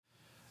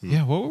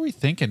Yeah, what were we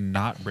thinking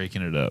not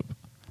breaking it up?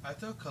 I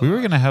thought We were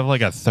going to have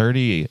like a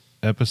 30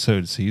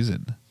 episode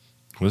season.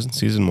 Wasn't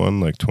season 1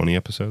 like 20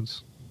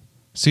 episodes?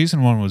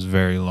 Season 1 was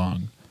very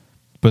long.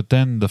 But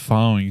then the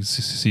following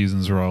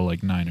seasons were all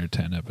like 9 or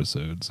 10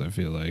 episodes, I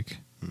feel like.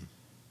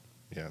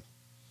 Yeah.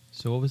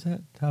 So what was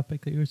that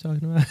topic that you were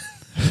talking about?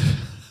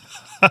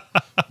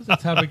 What was the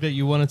topic that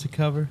you wanted to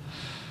cover?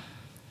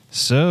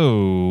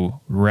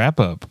 So, wrap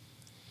up.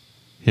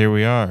 Here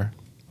we are.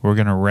 We're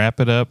going to wrap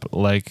it up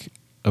like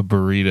a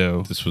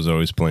burrito. This was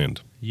always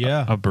planned.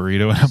 Yeah. A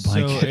burrito and a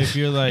blanket. So if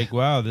you're like,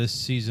 wow, this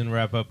season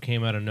wrap up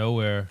came out of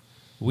nowhere,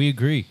 we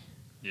agree.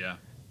 Yeah.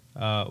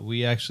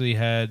 We actually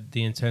had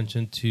the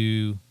intention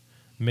to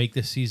make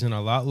the season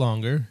a lot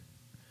longer,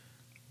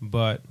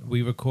 but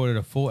we recorded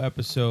a full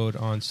episode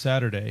on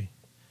Saturday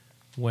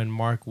when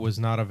Mark was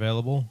not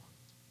available,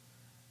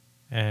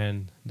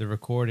 and the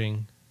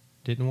recording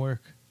didn't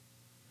work.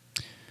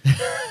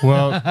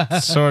 Well,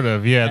 sort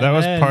of. Yeah, that And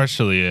was then-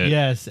 partially it.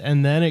 Yes,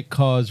 and then it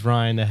caused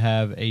Ryan to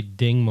have a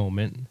ding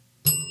moment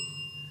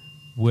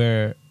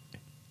where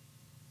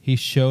he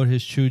showed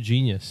his true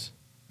genius.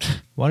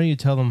 Why don't you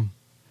tell them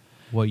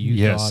what you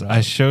Yes, thought of?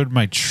 I showed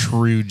my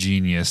true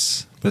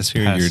genius this Let's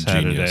hear past your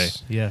Saturday.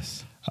 genius.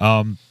 Yes.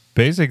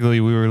 Basically,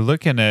 we were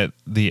looking at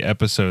the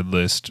episode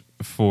list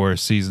for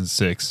season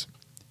 6,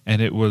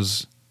 and it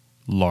was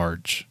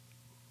large.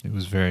 It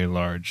was very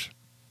large.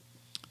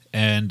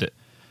 And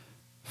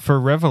for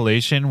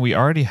Revelation, we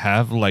already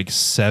have like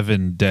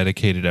 7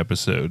 dedicated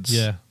episodes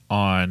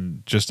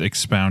on just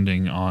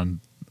expounding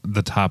on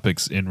the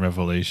topics in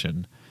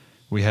Revelation.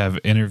 We have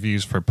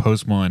interviews for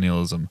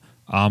postmillennialism,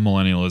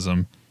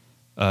 amillennialism,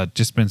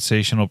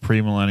 dispensational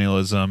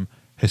premillennialism,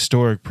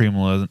 historic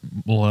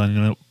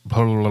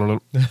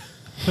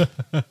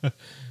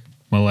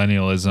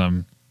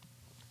millennialism.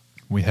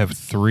 We have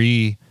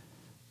 3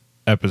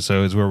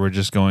 episodes where we're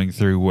just going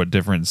through what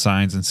different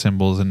signs and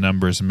symbols and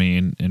numbers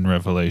mean in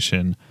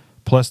Revelation,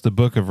 plus the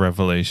book of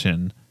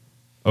Revelation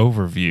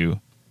overview.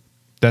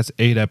 That's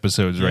 8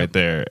 episodes right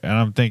there. And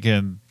I'm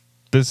thinking,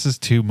 this is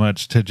too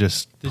much to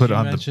just Did put you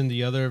on mention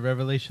the other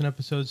Revelation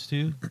episodes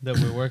too that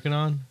we're working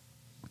on?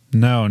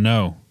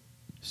 No.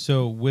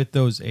 So with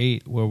those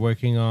 8, we're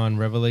working on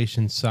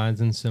Revelation signs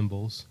and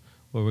symbols,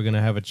 where we're going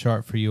to have a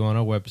chart for you on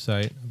our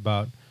website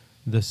about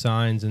the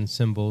signs and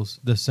symbols,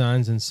 the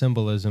signs and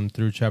symbolism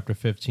through chapter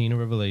 15 of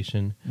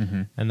Revelation.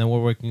 Mm-hmm. And then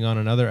we're working on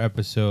another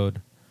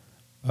episode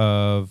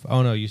of,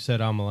 oh no, you said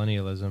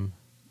amillennialism.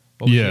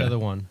 What was the other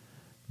one?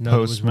 No, there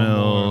was one more.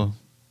 Postmill.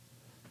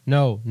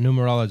 No,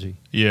 numerology.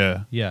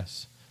 Yeah.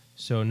 Yes.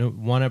 So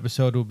one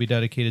episode will be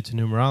dedicated to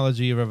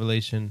numerology of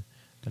Revelation,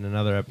 and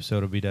another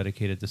episode will be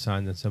dedicated to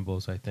signs and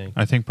symbols, I think.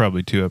 I think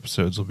probably 2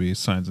 episodes will be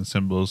signs and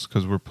symbols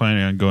because we're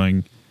planning on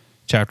going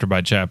chapter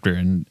by chapter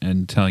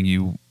and telling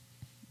you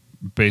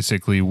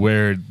basically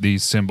where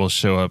these symbols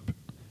show up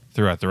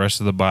throughout the rest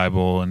of the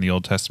Bible and the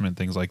Old Testament,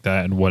 things like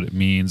that, and what it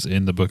means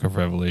in the book of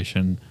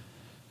Revelation.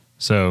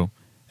 So,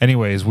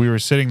 anyways, we were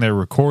sitting there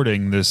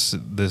recording this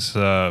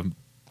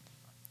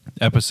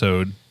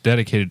episode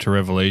dedicated to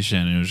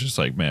Revelation, and it was just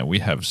like, man, we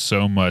have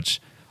so much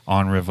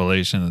on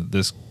Revelation that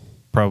this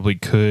probably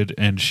could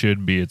and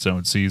should be its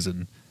own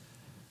season.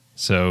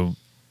 So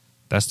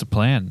that's the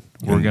plan.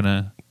 We're And-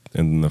 gonna,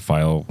 And then the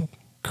file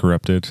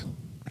corrupted.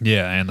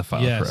 and the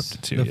file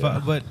corrupted too.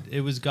 But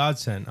it was God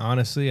sent.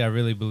 Honestly, I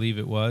really believe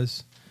it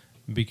was,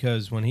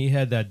 because when he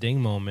had that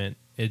ding moment,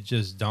 it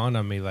just dawned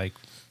on me like,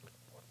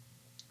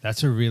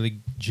 that's a really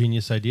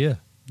genius idea.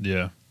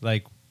 Yeah.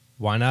 Like,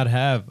 why not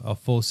have a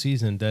full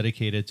season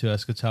dedicated to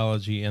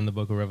eschatology and the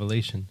book of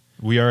Revelation?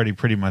 We already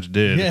pretty much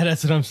did. Yeah,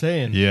 that's what I'm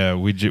saying. Yeah,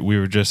 we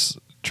were just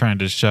trying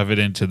to shove it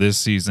into this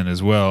season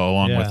as well,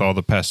 along with Yeah. all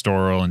the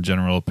pastoral and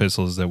general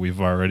epistles that we've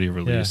already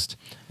released.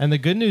 And the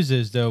good news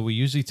is, though, we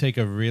usually take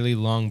a really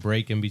long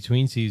break in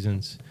between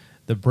seasons.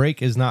 The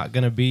break is not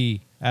going to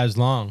be as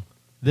long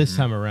this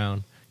time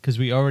around because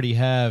we already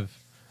have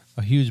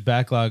a huge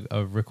backlog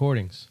of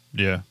recordings.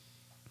 Yeah.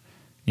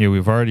 Yeah,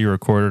 we've already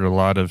recorded a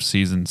lot of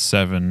season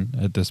 7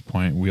 at this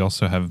point. We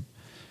also have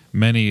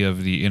many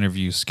of the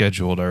interviews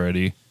scheduled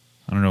already.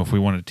 I don't know if we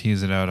want to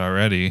tease it out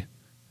already,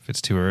 if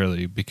it's too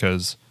early,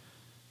 because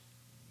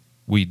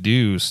we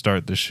do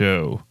start the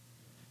show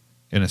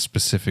in a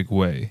specific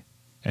way.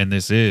 And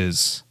this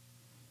is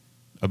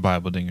a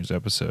Bible Dingers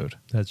episode.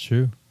 That's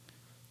true.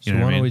 So You know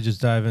what why I don't mean? we just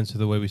dive into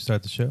the way we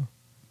start the show?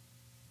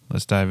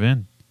 Let's dive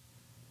in.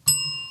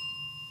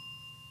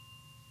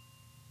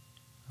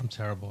 I'm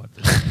terrible at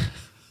this.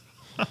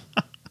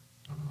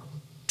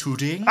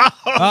 Tooting.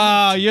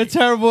 You're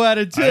terrible at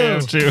it,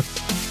 too. too.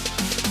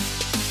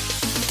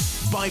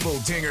 Bible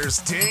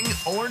Dingers ding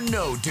or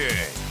no ding?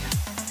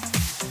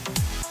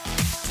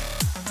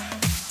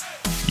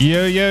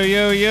 Yo,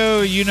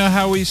 you know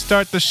how we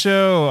start the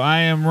show. I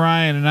am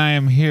Ryan, and I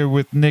am here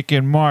with Nick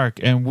and Mark,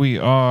 and we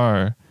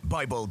are...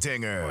 Bible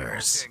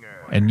Dingers.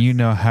 And you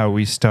know how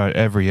we start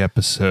every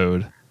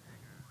episode.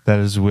 That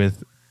is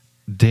with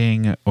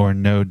ding or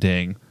no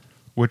ding,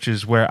 which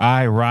is where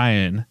I,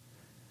 Ryan,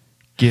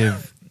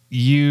 give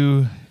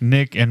you,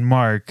 Nick, and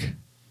Mark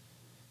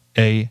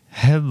a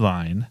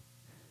headline,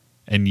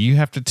 and you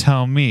have to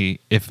tell me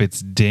if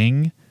it's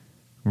ding,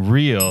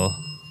 real,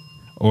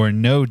 or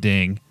no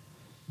ding,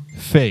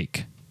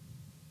 fake.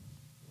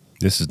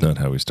 This is not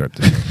how we start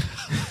the show.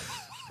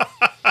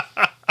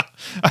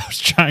 I was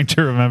trying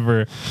to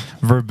remember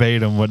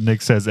verbatim what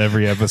Nick says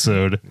every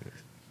episode.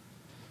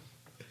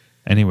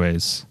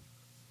 Anyways,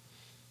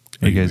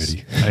 Are you guys,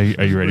 ready?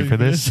 are you ready for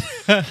this?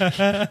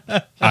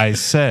 I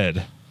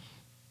said,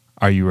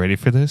 are you ready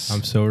for this?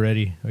 I'm so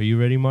ready. Are you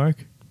ready,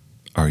 Mark?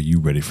 Are you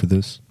ready for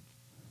this?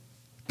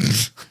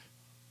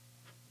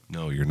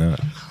 No, you're not.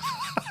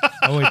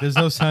 Oh wait, there's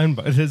no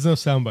soundbite. There's no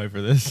soundbite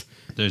for this.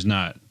 There's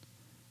not.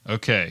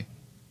 Okay.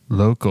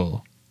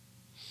 Local.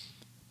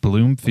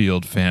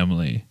 Bloomfield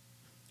family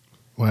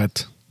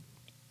What?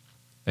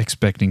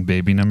 expecting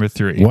baby number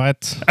 3.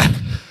 What?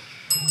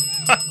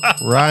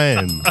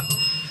 Ryan.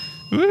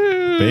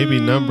 Baby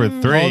number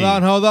 3. Hold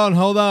on.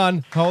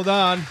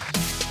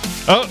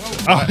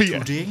 Oh yeah.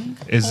 Ding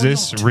Is or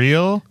this not?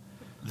 real?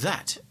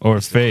 That or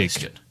is the fake?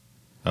 question.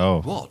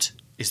 Oh, What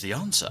is the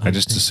answer? I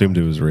just assumed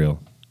it was real.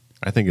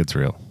 I think it's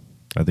real.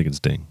 I think it's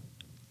ding.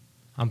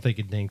 I'm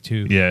thinking ding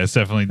too. Yeah, it's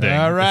definitely ding.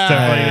 All right. It's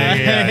definitely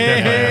ding. Yeah,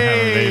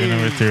 definitely baby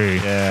number 3.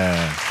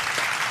 Yeah.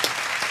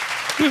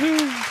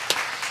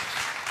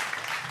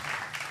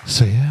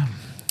 So yeah.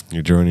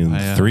 You're joining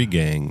I, the 3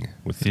 gang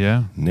with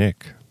Yeah.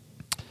 Nick.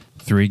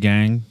 3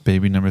 gang,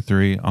 baby number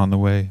 3 on the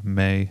way,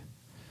 May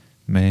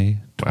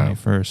Wow.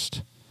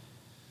 21st.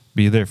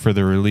 Be there for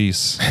the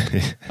release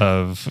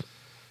of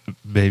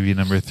baby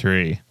number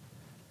 3,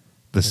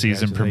 the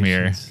season premiere.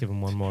 Congratulations. Give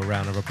him one more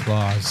round of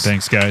applause.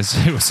 Thanks, guys.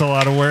 It was a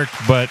lot of work,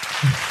 but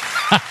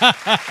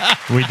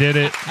we did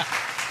it.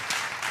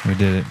 We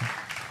did it.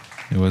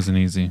 It wasn't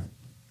easy.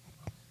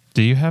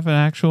 Do you have an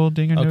actual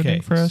ding or no Okay,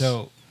 ding for us?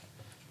 so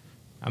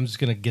I'm just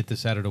gonna get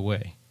this out of the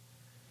way.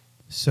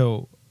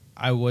 So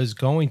I was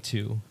going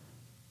to,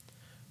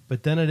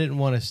 but then I didn't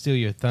want to steal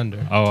your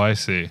thunder. Oh, I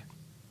see.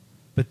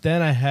 But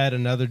then I had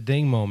another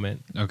ding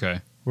moment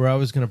Okay. where I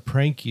was gonna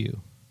prank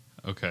you,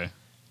 Okay.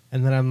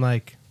 and then I'm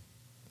like,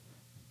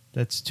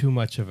 that's too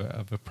much of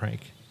a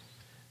prank.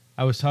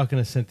 I was talking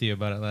to Cynthia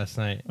about it last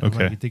night. I'm Okay.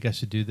 like, you think I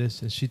should do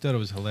this? And she thought it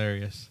was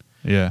hilarious.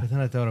 Yeah. But then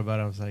I thought about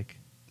it. I was like,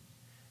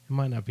 it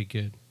might not be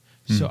good.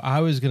 Hmm. So I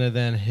was gonna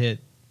then hit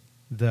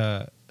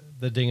the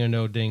ding or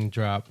no ding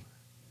drop,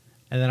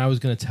 and then I was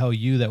gonna tell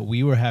you that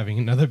we were having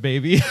another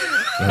baby.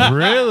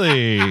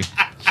 Really?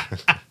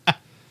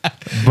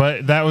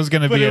 But that was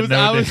going to But be it a was no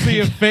obviously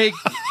ding. a fake.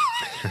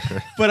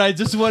 But I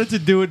just wanted to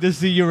do it to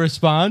see your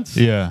response.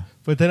 Yeah.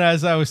 But then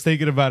as I was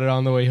thinking about it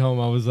on the way home,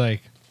 I was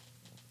like,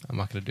 I'm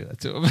not gonna do that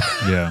to him.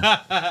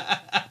 Yeah.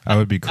 I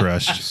would be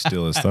crushed.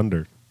 Steal his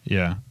thunder.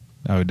 Yeah.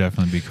 I would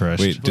definitely be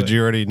crushed. Wait, did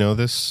you already know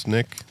this,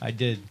 Nick? I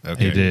did.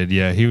 Okay. He did.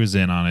 Yeah. He was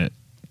in on it.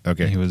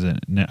 Okay. He was in.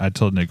 I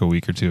told Nick a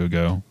week or 2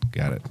 ago.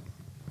 Got it.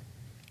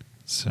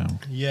 So.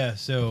 Yeah,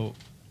 so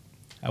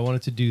I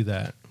wanted to do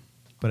that,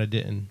 but I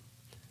didn't.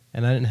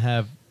 And I didn't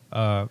have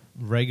a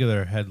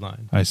regular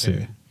headline. I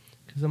see.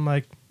 Because I'm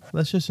like,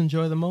 let's just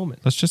enjoy the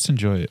moment. Let's just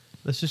enjoy it.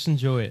 Let's just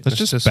enjoy it. Let's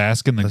just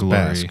bask in the let's glory.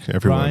 bask,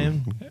 everyone.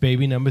 Ryan,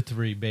 baby number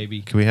 3,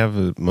 baby. Can we have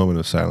a moment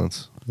of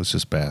silence? Let's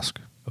just bask.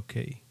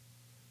 Okay.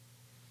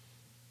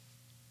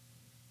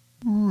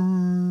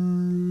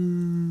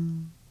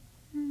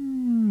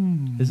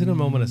 Isn't a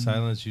moment of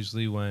silence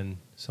usually when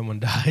someone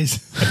dies?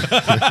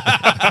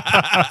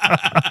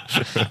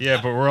 Yeah,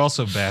 but we're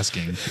also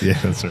basking. Yeah,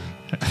 that's right.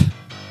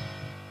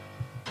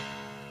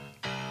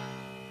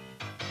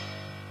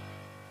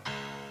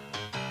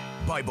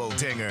 Bible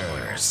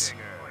Dingers.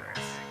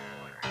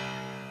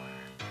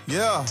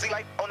 Yeah.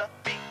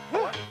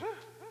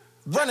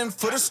 Running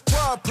for the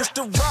squad, push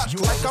the rock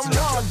like I'm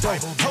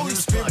Rondo. Holy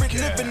Spirit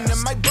living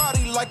in my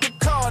body like a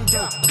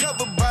condo.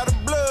 Covered by the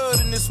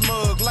blood in this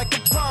mug like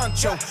a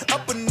poncho.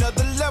 Up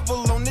another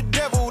level on the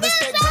devil, this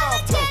that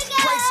God flow.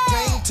 Christ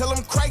came, tell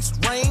him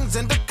Christ reigns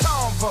in the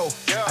convo.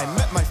 I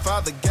met my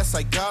father, guess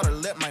I gotta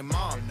let my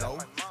mom know.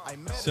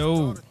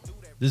 So,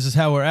 this is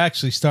how we're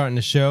actually starting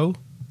the show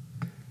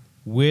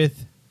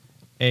with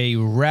a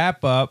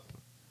wrap up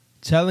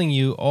telling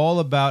you all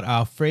about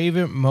our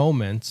favorite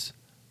moments.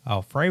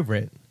 Our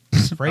favorite.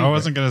 I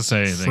wasn't going to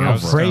say anything. I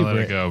was just going to let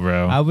it go,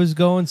 bro. I was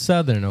going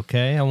Southern,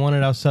 okay? I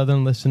wanted our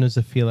Southern listeners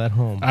to feel at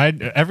home.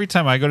 Every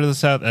time I go to the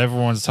South,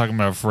 everyone's talking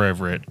about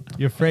favorite.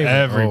 Your favorite.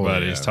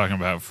 Everybody's yeah. talking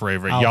about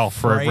favorite. Our Y'all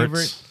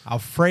favorites. Our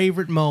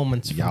favorite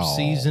moments from Y'all.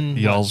 season.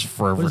 Y'all's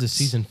what is it? favorites.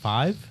 Season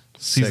 5?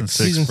 Season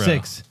 6, Season bro.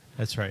 6.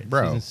 That's right.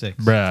 Bro. Season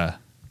 6. Bruh.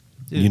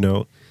 Dude, You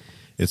know,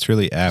 it's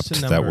really apt Just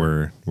a that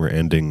number. we're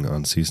ending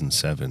on season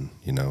 7.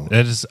 You know,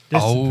 That is.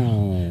 This-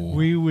 Oh.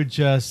 we were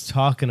just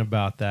talking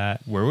about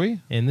that Were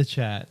we? in the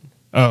chat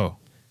Oh.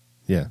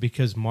 yeah.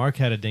 because Mark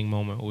had a ding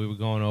moment where we were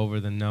going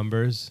over the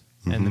numbers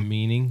and the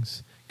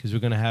meanings because we're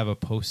going to have a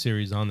post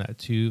series on that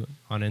too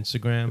on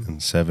Instagram.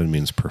 And 7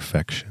 means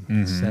perfection.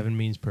 Mm-hmm. 7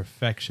 means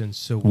perfection.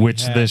 So we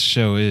Which have this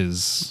show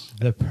is.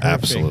 the perfect,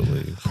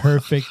 Absolutely.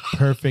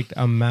 perfect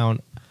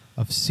amount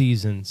of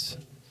seasons.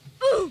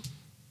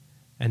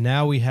 And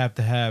now we have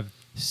to have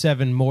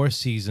 7 more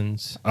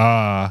seasons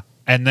And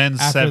then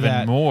after 7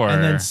 that, more.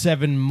 and then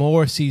 7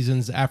 more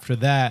seasons after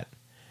that,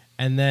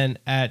 and then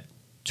at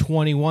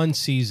 21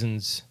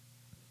 seasons,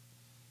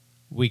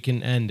 we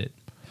can end it.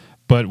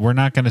 But we're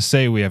not going to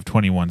say we have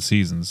 21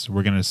 seasons.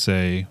 We're going to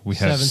say we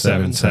have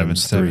Seven, seven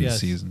times three. Yes.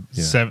 seasons.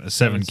 Yeah.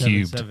 Seven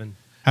cubed. 7.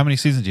 How many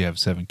seasons do you have?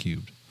 7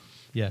 cubed.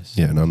 Yes.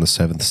 Yeah, and on the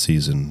 7th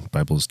season,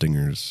 Bible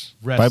Stingers.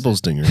 Rested. Bible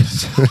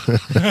Stingers.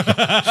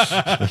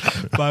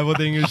 Bible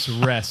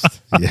Dingers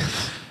rest. Yeah.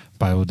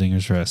 Bible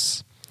Dingers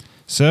rests.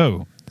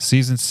 So,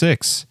 season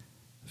 6,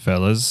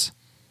 fellas.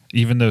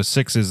 Even though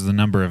 6 is the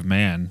number of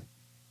man.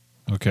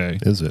 Okay.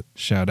 Is it?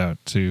 Shout out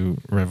to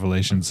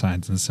Revelation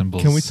Signs and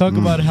Symbols. Can we talk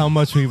about how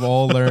much we've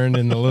all learned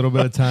in the little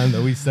bit of time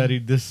that we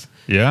studied this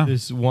Yeah,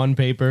 this one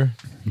paper?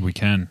 we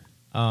can.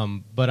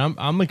 But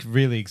I'm like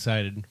really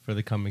excited for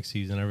the coming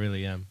season. I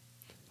really am.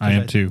 I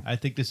am too. I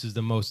think this is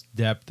the most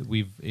depth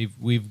we've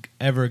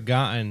ever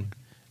gotten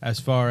as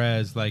far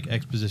as like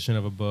exposition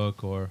of a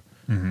book or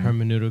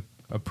hermeneutic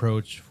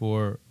approach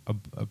for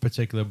a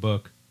particular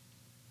book.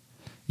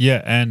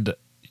 Yeah, and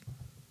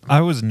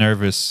I was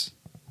nervous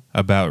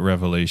about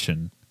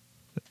Revelation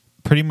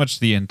pretty much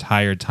the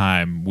entire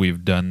time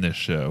we've done this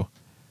show.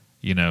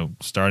 You know,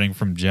 starting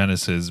from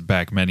Genesis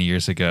back many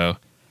years ago,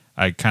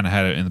 I kind of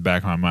had it in the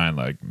back of my mind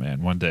like,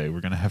 man, one day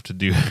we're going to have to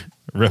do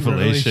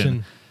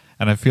Revelation.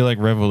 And I feel like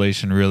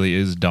Revelation really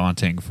is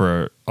daunting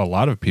for a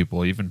lot of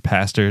people. Even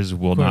pastors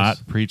will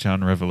not preach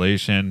on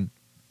Revelation.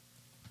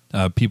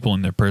 People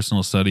in their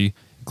personal study,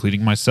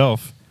 including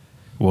myself,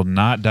 will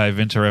not dive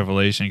into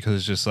Revelation because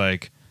it's just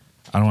like,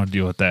 I don't want to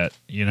deal with that.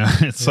 You know,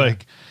 it's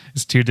like,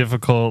 it's too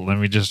difficult. Let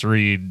me just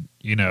read,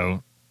 you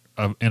know,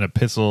 an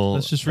epistle.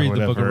 Let's just or read the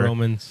book of whatever.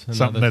 Romans.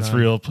 Something another that's time.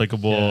 real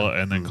applicable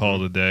Yeah. and then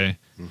call it a day.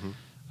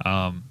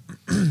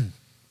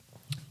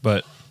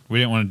 But we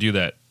didn't want to do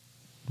that.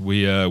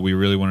 We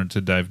really wanted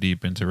to dive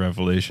deep into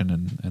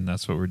Revelation, and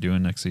that's what we're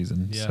doing next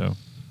season. Yeah. So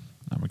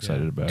I'm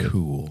excited about it.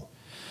 Cool.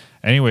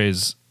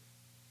 Anyways,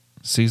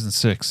 season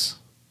 6,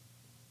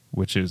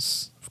 which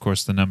is, of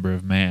course, the number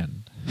of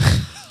man.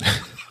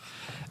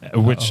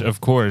 Which,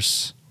 of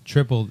course...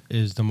 Tripled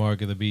is the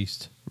mark of the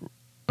beast,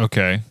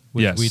 Okay,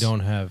 which yes. we don't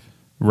have.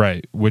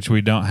 Right, which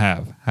we don't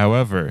have.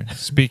 However,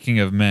 speaking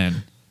of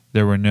men,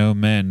 there were no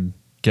men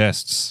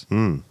guests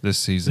this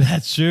season.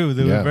 That's true.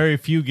 There Yeah. were very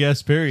few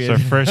guests, period.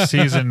 It's our first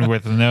season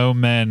with no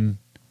men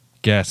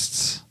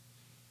guests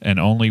and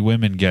only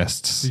women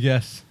guests.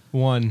 Yes,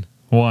 one.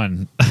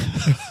 One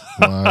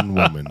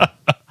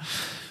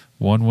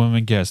One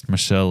woman. guest,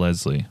 Michelle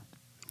Leslie,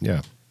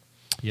 Yeah.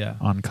 Yeah.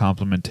 on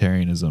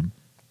complementarianism.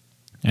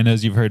 And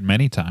as you've heard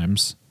many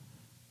times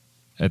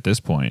at this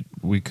point,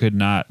 we could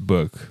not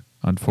book,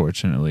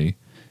 unfortunately,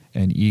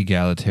 an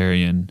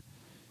egalitarian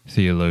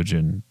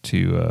theologian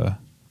to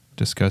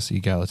discuss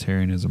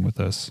egalitarianism with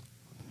us.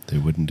 They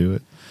wouldn't do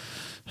it.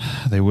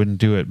 They wouldn't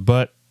do it,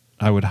 but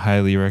I would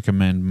highly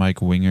recommend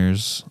Mike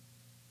Winger's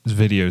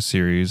video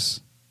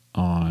series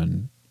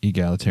on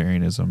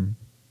egalitarianism.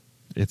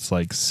 It's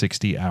like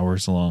 60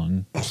 hours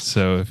long,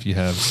 so if you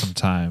have some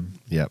time.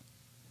 Yep.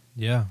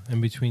 Yeah.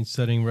 In between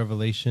studying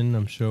Revelation,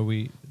 I'm sure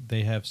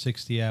they have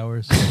 60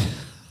 hours to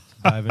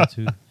dive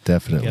into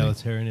Definitely.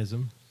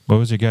 egalitarianism. What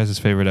was your guys'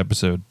 favorite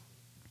episode?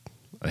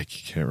 I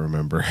can't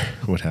remember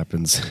what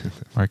happens.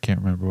 I can't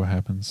remember what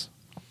happens.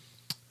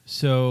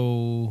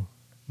 So,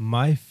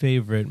 my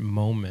favorite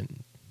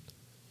moment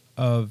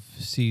of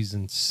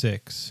season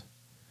 6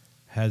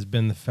 has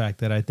been the fact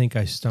that I think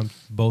I stumped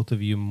both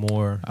of you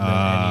more than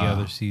any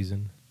other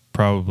season.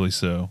 Probably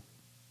so.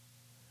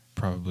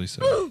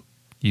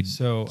 You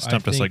So, I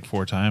stumped us think- like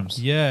 4 times.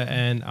 Yeah,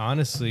 and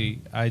honestly,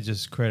 I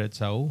just credit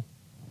Saul.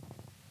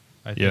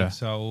 I Yeah. think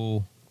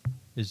Saul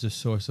is the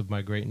source of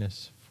my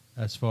greatness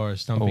as far as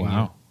Oh, stumping you.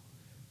 wow.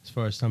 As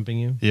far as stumping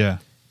you, Yeah.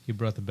 he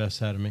brought the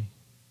best out of me.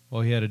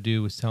 All he had to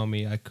do was tell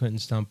me I couldn't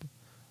stump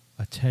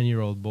a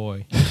 10-year-old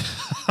boy.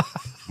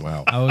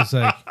 Wow. I was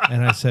like,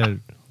 and I said,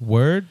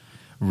 word?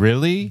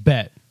 Really?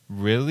 Bet.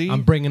 Really?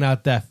 I'm bringing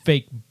out that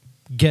fake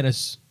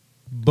Guinness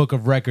Book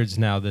of Records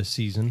now this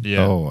season. yeah.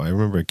 Oh, I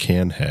remember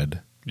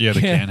Canhead. Yeah,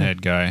 the Yeah.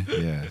 canhead guy.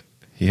 Yeah.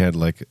 He had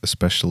like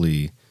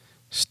especially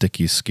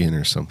sticky skin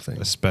or something.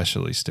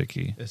 Especially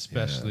sticky.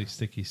 Especially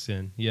Sticky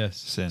Sin. Yes.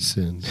 Sin.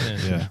 Sin. Sin.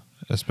 Yeah.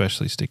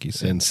 Especially sticky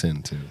sin. And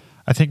sin too.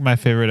 I think my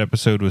favorite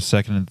episode was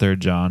 2nd and 3rd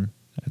John.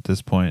 At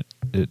this point,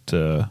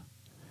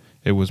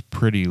 it was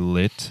pretty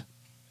lit,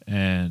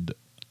 and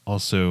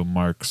also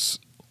Mark's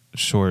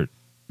short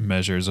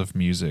measures of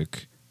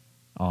music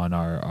on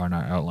our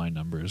outline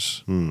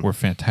numbers were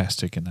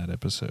fantastic in that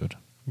episode.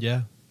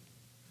 Yeah.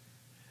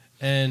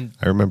 And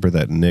I remember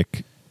that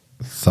Nick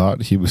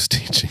thought he was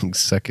teaching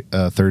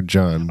 3rd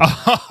John.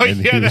 Oh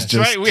and he was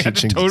just We had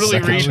to teaching totally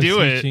second-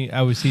 redo it.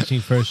 I was teaching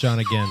 1 John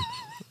again.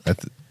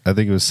 I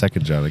think it was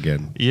 2nd John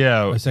again.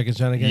 Yeah. Or 2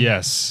 John again?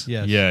 Yes.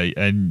 Yes. Yeah,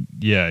 and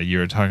yeah, you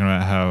were talking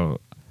about how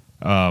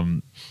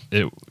you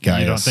don't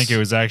Gaius. think it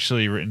was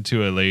actually written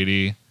to a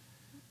lady.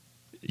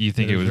 You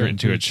think it was written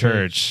to a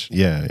church,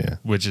 Yeah, yeah.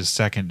 which is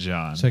 2nd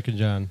John. 2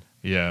 John.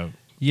 Yeah.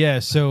 Yeah,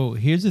 so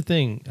here's the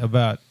thing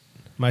about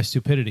my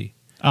stupidity.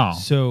 Oh,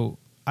 So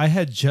I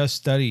had just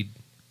studied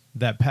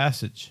that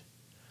passage,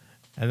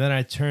 and then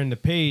I turned the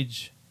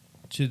page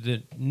to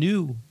the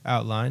new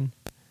outline,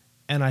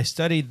 and I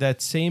studied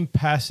that same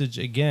passage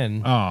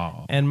again.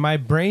 oh, And my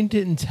brain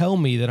didn't tell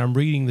me that I'm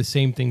reading the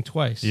same thing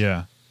twice.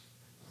 yeah.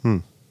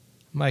 I'm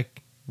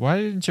like, Why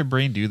didn't your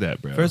brain do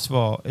that, bro? first of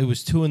all, it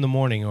was 2 a.m.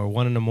 or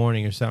 1 a.m.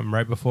 or something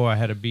right before I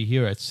had to be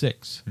here at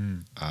 6.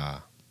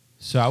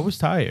 So I was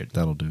tired.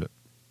 That'll do it.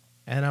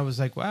 And I was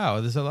like, wow,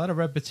 there's a lot of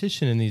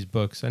repetition in these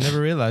books. I never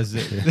realized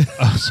it.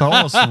 It's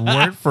almost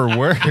word for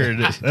word.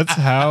 That's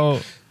how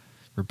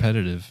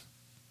repetitive.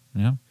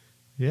 Yeah,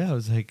 Yeah, I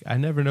was like, I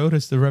never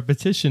noticed the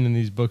repetition in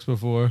these books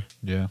before.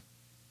 yeah.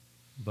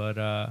 But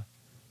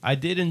I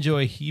did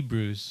enjoy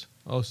Hebrews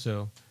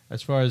also.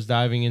 As far as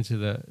diving into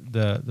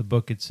the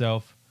book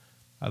itself,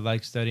 I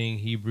like studying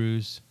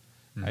Hebrews.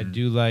 I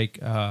do like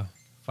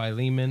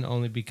Philemon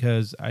only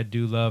because I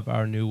do love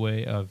our new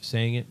way of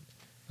saying it.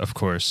 Of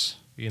course.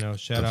 You know,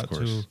 shout Of out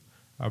course. to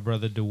our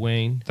brother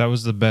Dwayne. That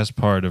was the best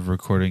part of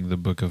recording the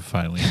book of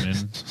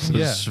Philemon.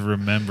 Was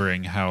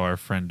remembering how our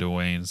friend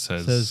Dwayne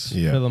says. Says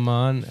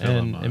Philemon, and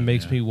Philemon, it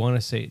makes yeah. me want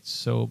to say it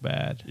so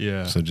bad.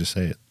 Yeah. So just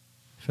say it.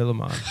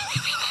 Philemon.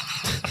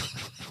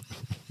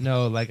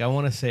 No, like I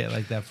want to say it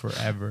like that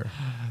forever.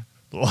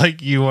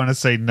 Like you want to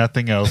say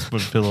nothing else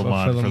but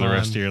Philemon for the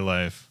rest of Philemon. your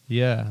life.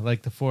 Yeah,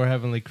 like the 4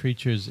 heavenly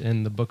creatures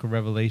in the book of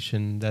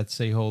Revelation that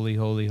say holy,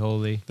 holy,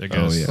 holy They're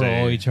gonna Oh, yeah. for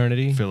all say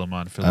eternity.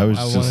 Philemon. I was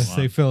I just- want to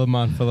say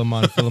Philemon,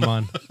 Philemon,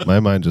 Philemon. My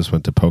mind just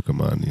went to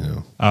Pokemon, you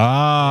know.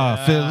 Ah,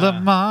 Yeah.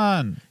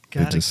 Philemon.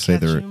 They just say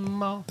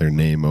their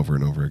name over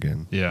and over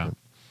again. Yeah.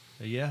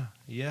 Yeah,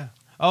 yeah.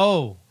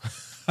 Oh,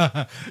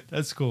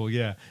 that's cool.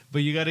 Yeah, but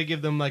you got to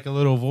give them like a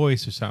little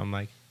voice or something,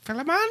 like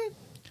Philemon,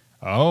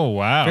 Oh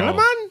wow.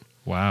 Philemon.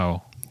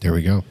 Wow. There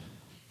we go.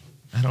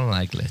 I don't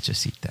like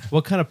lechecita.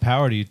 What kind of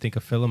power do you think a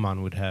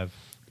Philemon would have?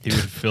 He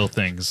would fill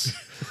things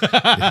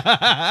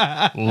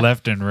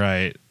left and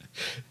right.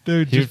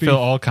 Dude, He would fill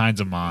all kinds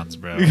of mons,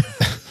 bro.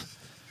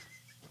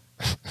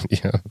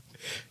 Yeah.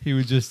 he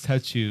would just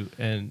touch you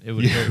and it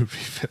would You hurt. would be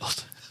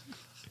filled.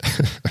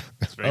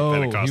 It's very Oh, he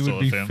Pentecostal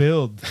would be of him.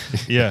 filled.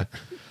 Yeah.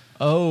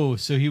 Oh,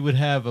 so he would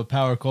have a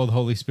power called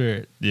Holy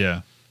Spirit.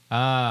 Yeah.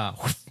 Ah,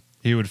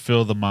 He would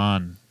fill the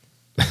mon.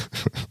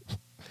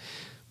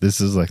 This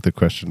is like the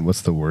question,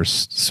 what's the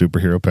worst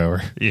superhero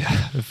power? Yeah.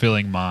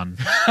 Filling mon.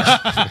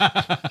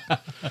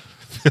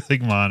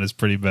 Filling mon is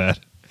pretty bad.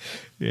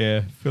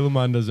 yeah.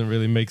 Philemon doesn't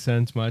really make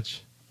sense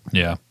much.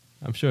 Yeah.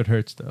 I'm sure it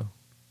hurts though.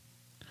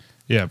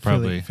 Yeah,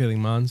 probably.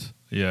 Feeling mons.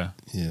 Yeah.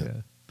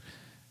 Yeah.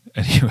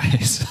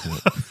 Anyways.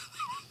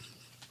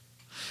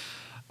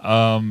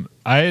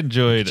 I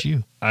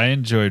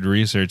enjoyed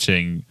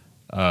researching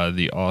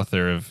the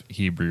author of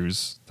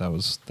Hebrews. That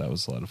was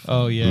a lot of fun.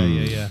 Oh yeah,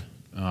 yeah,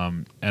 yeah.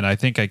 And I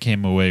think I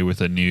came away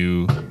with a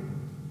new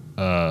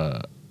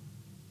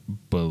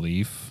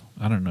belief.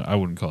 I don't know. I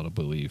wouldn't call it a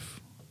belief.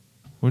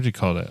 What would you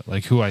call it?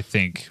 Like who I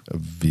think? A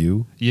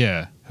view?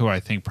 Yeah, who I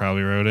think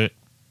probably wrote it.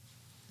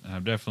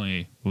 I'm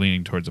definitely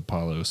leaning towards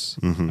Apollos.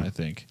 I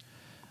think.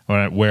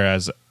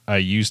 Whereas I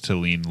used to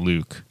lean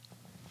Luke,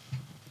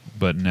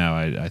 but now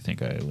I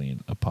think I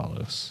lean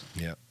Apollos.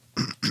 Yeah.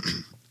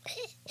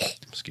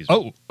 Excuse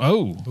me.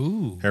 Oh,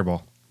 Ooh,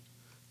 Hairball.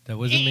 that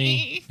wasn't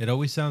me. It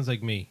always sounds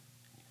like me.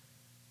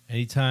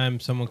 Anytime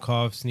someone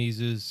coughs,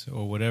 sneezes,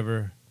 or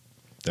whatever,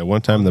 That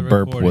one time On the the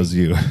burp recording. was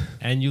you.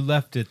 and you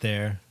left it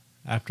there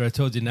after I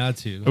told you not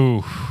to.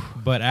 ooh,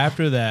 But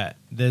after that,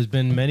 there's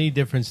been many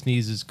different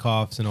sneezes,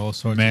 coughs, and all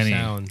sorts Many. of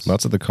sounds.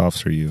 Lots of the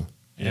coughs are you.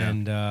 Yeah.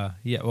 And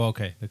yeah, well,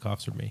 okay, the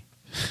coughs are me.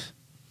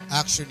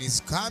 Action is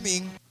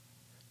coming.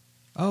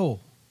 Oh,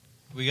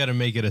 We got to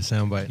make it a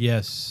soundbite.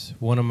 yes,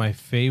 one of my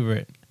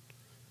favorite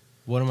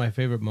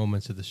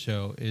moments of the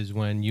show is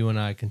when you and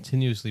I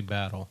continuously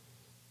battle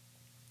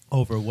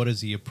over what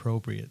is the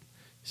appropriate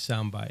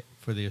soundbite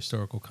for the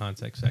historical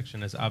context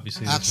section. It's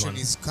obviously this Action one.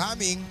 is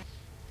coming.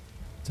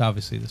 It's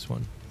obviously this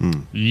one.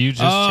 you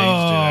just changed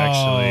it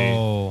actually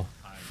Oh,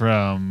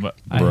 from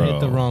I Bro. hit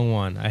the wrong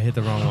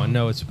one.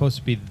 No, it's supposed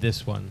to be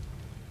this one.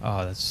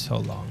 Oh, that's so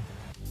long.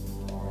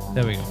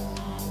 There we go.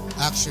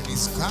 Action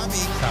is coming.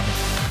 Stop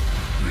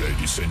it.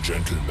 Ladies and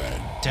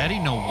gentlemen, Daddy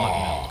no want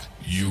milk.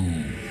 you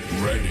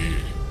ready?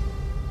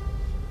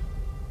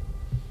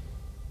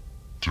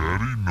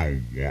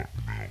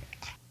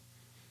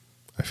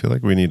 I feel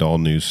like we need all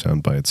new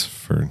sound bites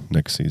for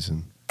next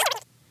season.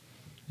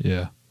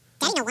 yeah.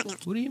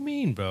 What do you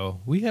mean, bro?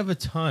 We have a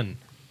ton.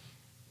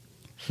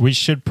 We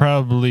should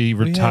probably have-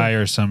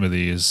 retire some of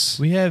these.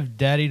 We have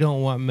Daddy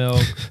Don't Want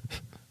Milk.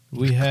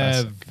 We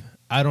have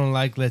I Don't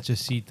Like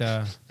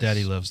Lechecita.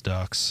 Daddy loves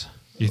ducks.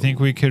 You think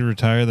we could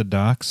retire the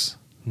docs?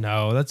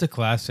 No, that's a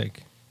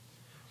classic.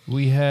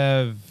 We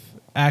have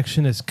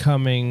Action Is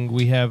Coming.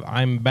 We have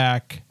I'm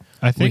Back.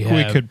 I think we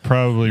have could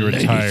probably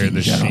retire and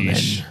the gentlemen.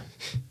 sheesh.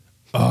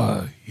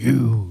 Are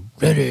you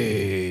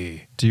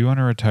ready? Do you want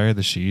to retire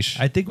the sheesh?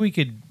 I think we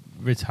could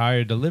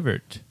retire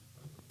Delivered.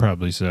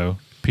 Probably so.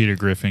 Peter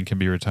Griffin can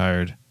be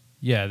retired.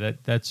 Yeah,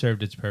 that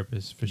served its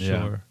purpose for Yeah.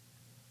 sure.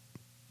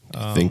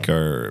 I think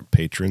our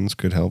patrons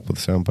could help with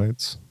sound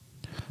bites.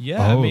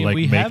 Yeah, I Oh, mean, like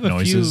we make have a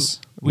noises?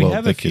 few. We Well,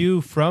 have they a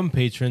few from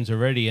patrons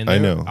already, and I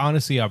they're know.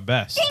 honestly our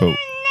best. But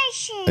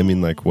I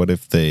mean, like, what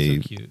if they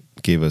So cute.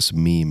 gave us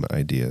meme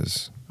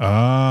ideas?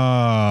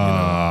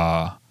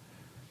 Ah.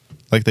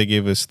 Like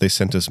they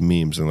sent us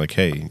memes and like,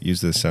 hey,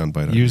 use this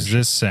soundbite. on Use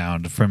your this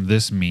sound from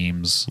this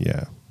memes. show.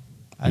 Yeah.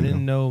 I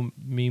didn't know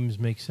memes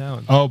make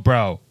sound. Oh,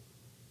 bro.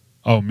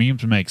 Oh,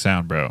 memes make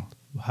sound, bro.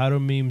 How do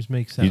memes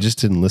make sound? You just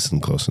didn't listen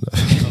close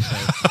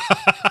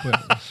enough. Wait,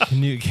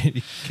 can you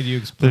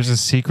explain? There's a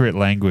secret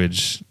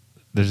language.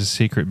 There's a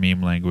secret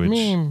meme language.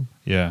 Meme.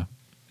 Yeah.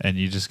 And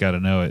you just got to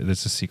know it.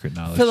 It's a secret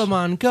knowledge.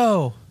 Philemon,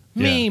 go.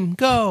 Yeah. Meme,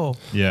 go.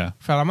 Yeah.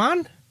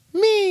 Philemon,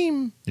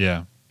 meme.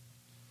 Yeah.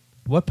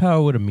 What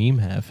power would a meme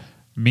have?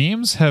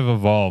 Memes have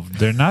evolved.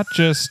 They're not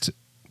just,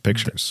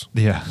 Pictures.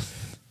 yeah,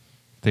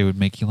 they would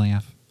make you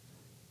laugh.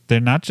 They're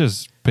not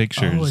just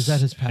pictures Oh, is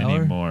that his power?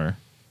 anymore.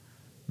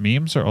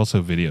 Memes are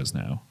also videos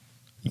now.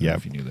 I don't know Yeah.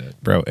 if you knew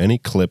that. Bro, any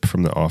clip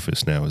from The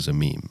Office now is a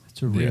meme.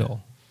 It's a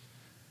real.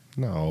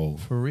 No.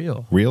 For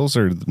real. Reels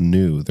are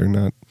new. They're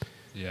not.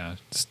 Yeah,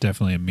 it's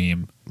definitely a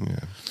meme.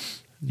 Yeah.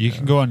 You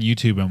can go on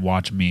YouTube and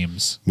watch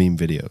memes. Meme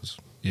videos.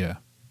 Yeah.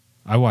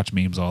 I watch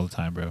memes all the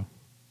time, bro.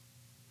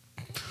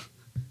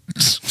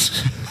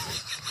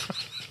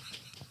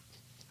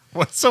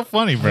 What's so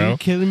funny, Are you bro?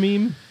 kidding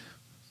me?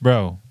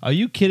 Bro, Are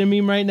you kidding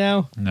me right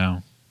now?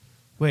 no.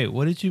 Wait,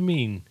 what did you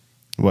mean?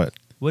 What?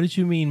 What did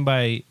you mean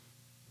by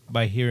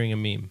hearing a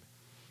meme?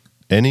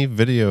 Any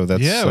video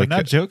that's Yeah, we're like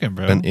not joking,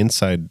 bro. an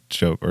inside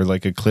joke or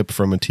like a clip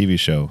from a TV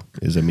show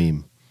is a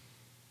meme.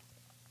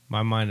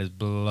 My mind is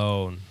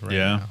blown right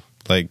Yeah. now.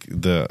 Like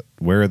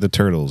Where Are the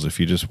Turtles? If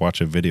you just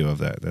watch a video of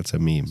that, that's a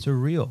meme. It's a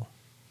real.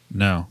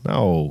 No,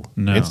 No.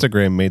 No.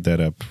 Instagram made that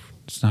up.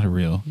 it's not a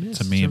real. Yes,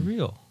 it's a meme. It's a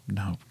real.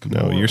 No, come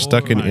No, Or- you're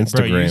stuck in or-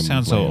 Instagram. Bro, you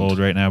sound so land. old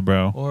right now,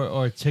 bro.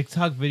 Or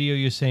TikTok video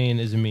you're saying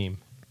is a meme.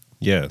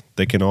 Yeah,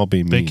 they can all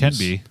be memes. They can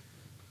be.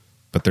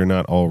 But they're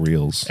not all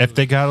reels. If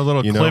they got a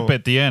little You clip know-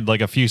 at the end, like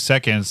a few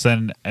seconds,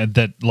 then and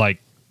that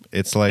like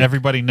It's like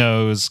everybody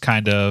knows,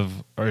 kind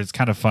of, or it's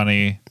kind of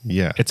funny.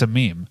 yeah, It's a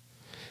meme.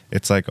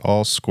 it's like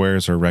all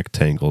squares are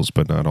rectangles,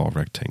 but not all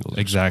rectangles.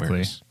 Are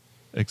Exactly. squares.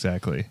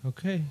 Exactly.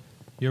 Okay.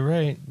 You're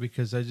right,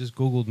 because I just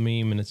Googled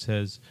meme and it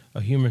says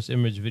a humorous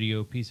image,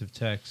 video, piece of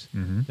text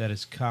Mhm. that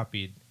is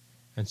copied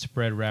and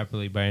spread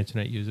rapidly by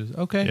internet users.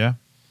 Okay. Yeah.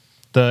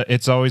 The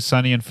It's Always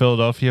Sunny in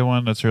Philadelphia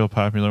one, that's a real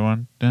popular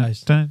one. Dun, I-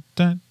 dun,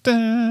 dun,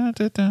 dun,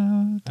 dun,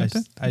 dun, I,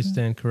 dun, I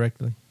stand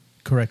corrected.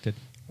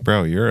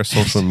 Bro, you're a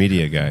social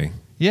media guy.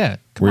 Yeah.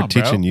 Come We're on,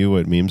 bro. teaching you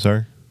what memes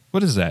are.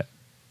 What is that?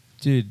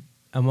 Dude,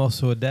 I'm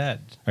also a dad.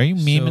 Are you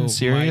memeing my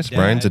serious?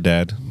 Brian's a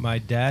dad. My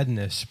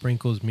dadness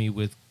sprinkles me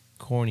with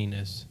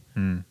corniness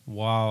Hmm.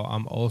 while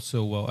I'm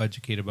also well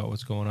educated about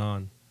what's going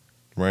on.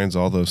 Ryan's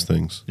all those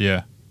things.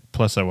 Yeah.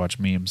 Plus, I watch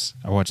memes.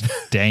 I watch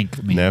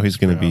dank memes. Now he's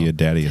going to bro. be a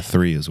daddy of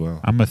 3 as well.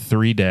 I'm a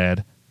 3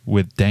 dad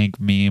with dank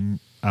meme.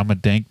 I'm a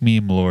dank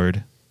meme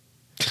lord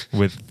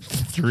with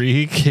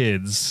 3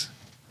 kids.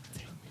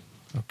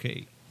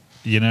 Okay.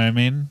 You know what I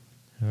mean?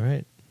 All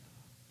right.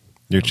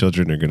 Your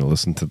children are going to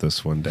listen to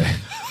this one day.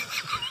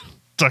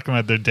 Talking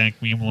about their dank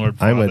meme lord.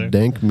 I'm father. a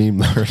dank meme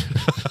lord.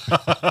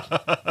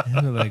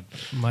 And they're like,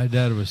 my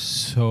dad was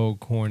so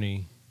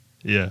corny.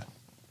 Yeah.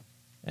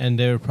 And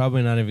they're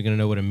probably not even going to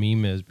know what a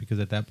meme is because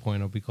at that point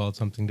it'll be called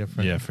something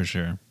different. Yeah, for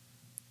sure.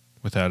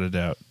 Without a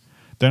doubt.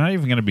 They're not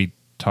even going to be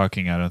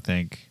talking, I don't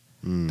think.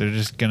 They're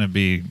just going to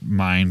be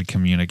mind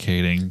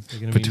communicating They're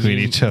gonna be between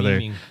each other.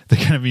 memeing. They're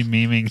going to be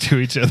memeing to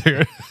each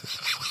other.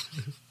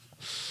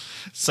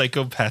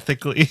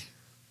 Psychopathically.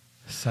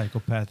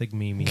 Psychopathic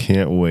meme.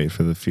 Can't wait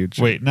for the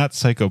future. Wait, not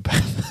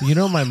psychopath. You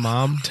know my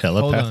mom?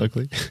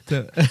 Telepathically?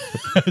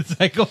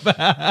 Psychopath.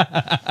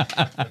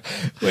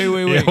 Wait.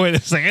 Yeah, wait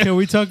a second. Can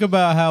we talk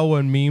about how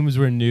when memes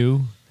were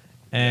new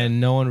and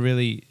no one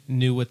really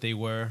knew what they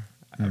were?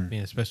 I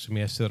mean, especially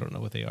me, I still don't know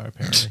what they are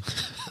apparently.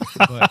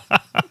 But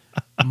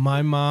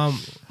my mom,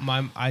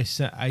 I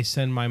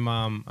send my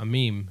mom a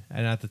meme,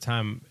 and at the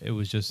time it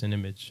was just an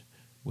image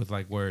with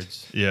like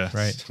words. Yeah.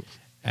 Right.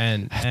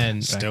 And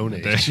Stone Back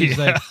in the Age.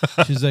 day.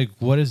 she's like,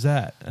 what is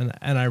that?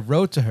 And I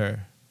wrote to her,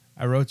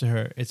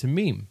 it's a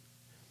meme,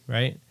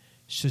 right?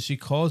 So she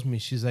calls me.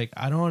 She's like,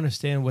 I don't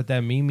understand what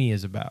that meme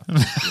is about.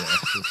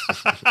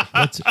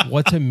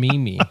 What's a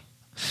meme? I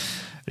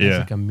was Yeah.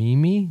 like, a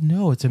meme?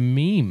 No, it's a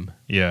meme.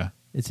 Yeah.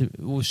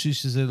 She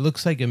says it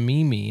looks like a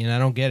meme, and I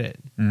don't get it.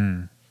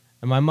 Mm.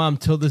 And my mom,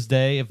 till this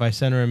day, if I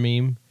send her a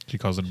meme, She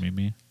calls it a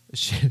meme.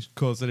 she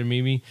calls it a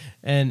meme,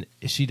 and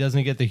she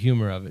doesn't get the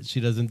humor of it. She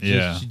doesn't.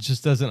 Yeah. She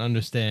just doesn't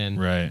understand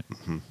Right.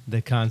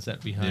 the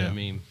concept behind Yeah. a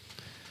meme.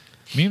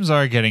 Memes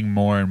are getting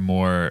more and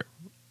more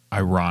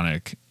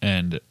ironic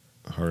and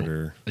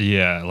Harder.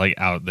 yeah, like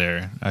out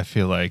there. I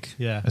feel like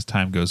Yeah. as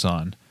time goes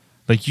on,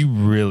 like you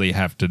really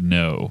have to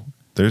know.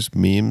 There's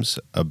memes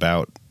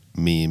about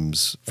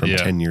memes from Yeah.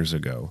 10 years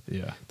ago.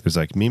 Yeah. There's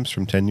like memes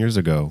from 10 years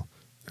ago.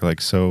 They're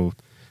like so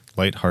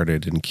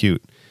lighthearted and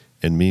cute.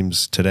 And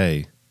memes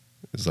today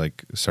is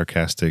like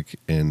sarcastic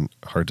and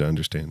hard to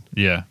understand.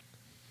 Yeah.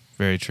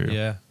 Very true.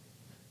 Yeah.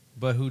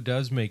 But who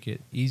does make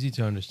it easy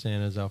to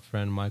understand is our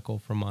friend Michael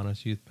from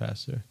Honest Youth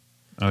Pastor.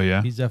 Oh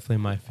yeah. He's definitely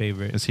my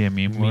favorite. Is he a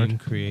meme lord?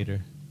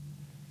 creator?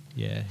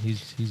 Yeah,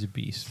 he's a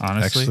beast.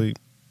 Honestly. Actually,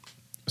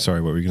 sorry,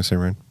 what were you going to say,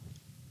 Ryan?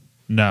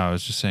 No, I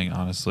was just saying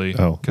honestly.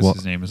 Oh, because well-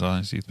 his name is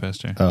Honest Youth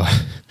Pastor.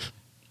 Oh,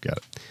 got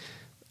it.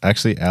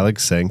 Actually,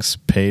 Alex Sank's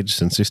page,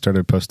 since he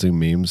started posting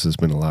memes, has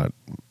been a lot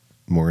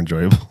more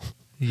enjoyable.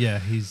 Yeah,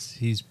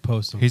 he's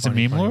posting. He's a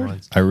funny meme lord?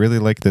 ones. I really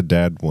like the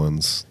dad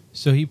ones.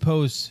 So he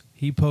posts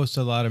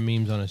a lot of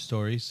memes on his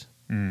stories,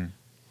 Mm.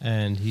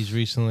 and he's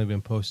recently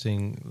been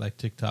posting like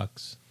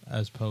TikToks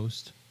as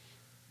post.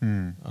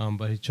 Mm.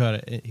 But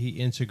he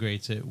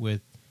integrates it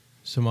with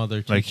some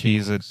other Like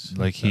teachings and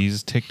stuff.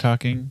 he's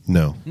TikToking.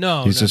 No,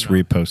 No, he's no, just no.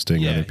 reposting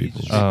Yeah, other he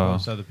people's. just Oh.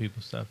 reposts other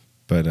people's stuff.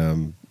 But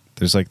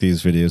there's like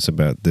these videos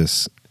about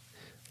this,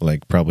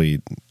 like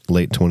probably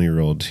late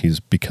 20-year-old. He's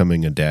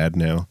becoming a dad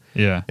now,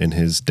 Yeah. and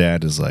his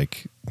dad is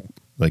like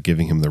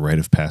giving him the rite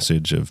of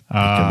passage of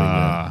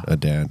becoming a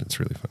dad. It's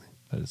really funny.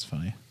 That is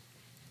funny.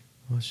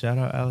 Well, shout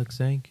out Alex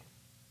Zank.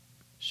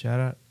 Shout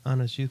out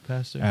Honest Youth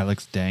Pastor.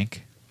 Alex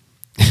Dank.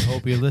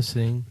 Hope you're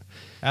listening.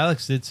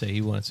 Alex did say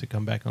he wants to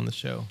come back on the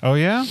show. Oh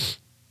yeah.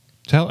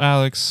 Tell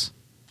Alex.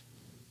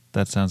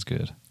 That sounds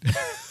good.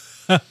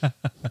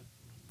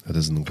 That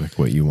doesn't look like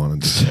what you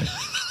wanted to say.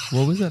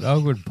 What was that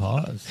awkward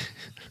pause?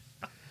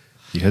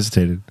 You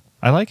hesitated.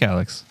 I like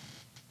Alex.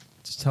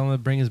 Just tell him to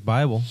bring his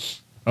Bible.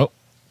 Oh.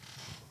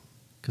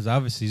 Because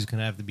obviously he's going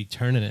to have to be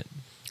turning it.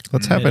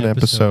 Let's have an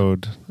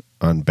Mid-episode. episode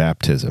on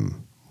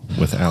baptism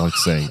with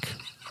Alex Zank.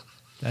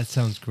 That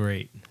sounds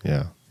great.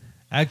 Yeah.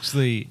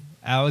 Actually,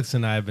 Alex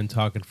and I have been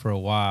talking for a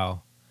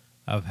while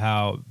of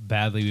how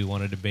badly we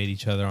want to debate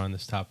each other on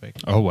this topic.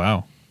 Oh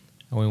wow.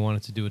 And we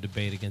wanted to do a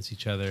debate against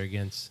each other,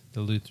 against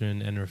the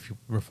Lutheran and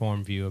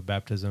Reform view of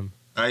baptism.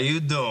 How you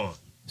doing?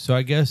 So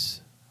I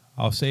guess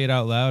I'll say it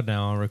out loud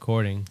now on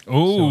recording. So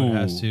Ooh. it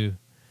has to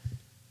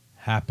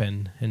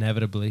happen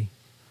inevitably.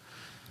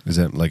 Is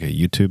that like a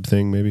YouTube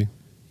thing, maybe?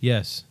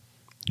 Yes.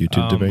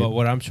 YouTube debate? But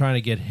what I'm trying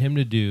to get him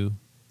to do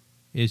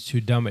is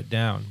to dumb it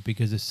down,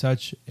 because it's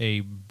such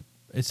a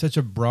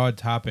broad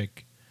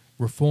topic,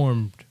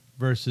 Reformed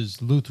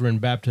versus Lutheran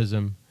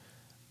baptism.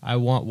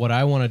 What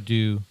I want to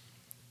do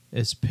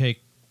is pick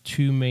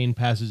two main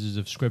passages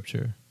of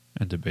Scripture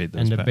And debate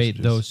those and debate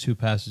passages. those two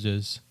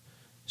passages,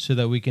 so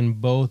that we can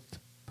both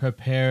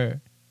prepare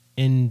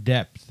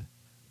in-depth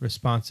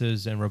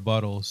responses and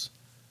rebuttals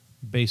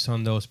based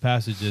on those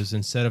passages,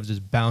 instead of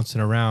just bouncing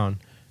around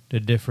the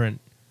different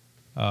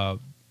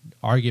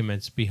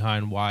arguments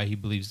behind why he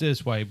believes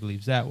this, why he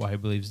believes that, why he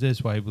believes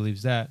this, why he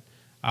believes that.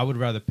 I would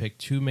rather pick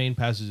two main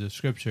passages of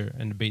Scripture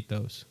and debate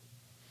those.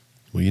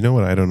 Well, you know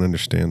what I don't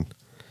understand?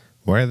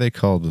 Why are they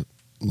called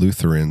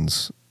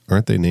Lutherans?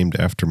 Aren't they named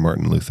after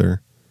Martin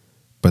Luther?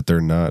 But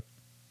they're not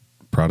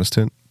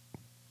Protestant?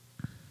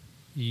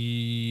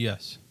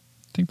 Yes.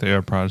 I think they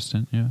are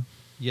Protestant, yeah.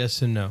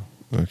 Yes and no.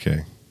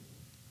 Okay.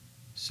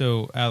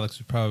 So Alex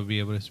would probably be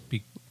able to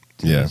speak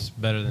to Yeah. this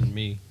better than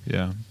me.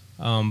 Yeah.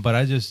 But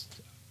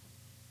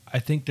I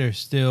think they're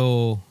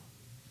still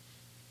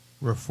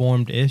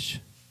Reformed-ish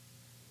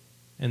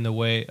in the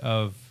way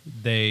of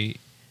they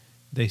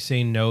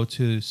say no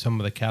to some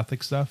of the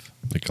Catholic stuff,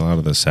 Like a lot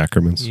of the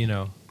sacraments?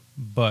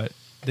 but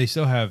they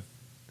still have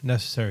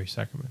necessary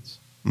sacraments.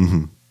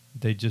 Mm-hmm.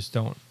 They just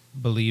don't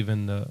believe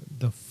in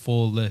the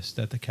full list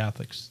that the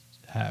Catholics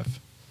have.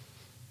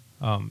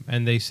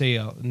 And they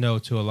say no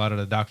to a lot of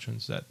the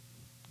doctrines that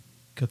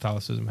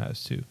Catholicism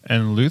has too.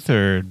 And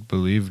Luther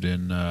believed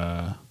in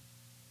the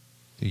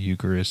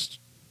Eucharist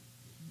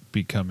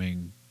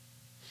becoming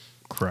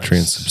Christ.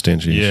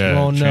 Transubstantiation. Yeah.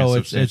 Well, no,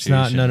 it's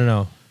not. transubstantiation.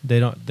 No. They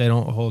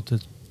don't hold to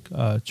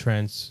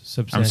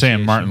transubstantiation. I'm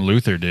saying Martin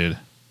Luther did.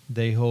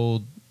 They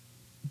hold.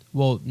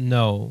 Well,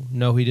 no,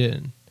 he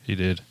didn't. He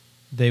did.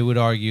 They would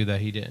argue that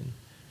he didn't.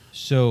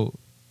 So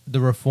the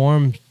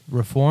Reform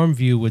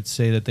view would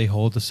say that they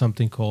hold to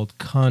something called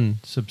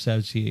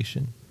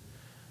consubstantiation.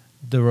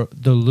 The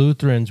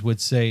Lutherans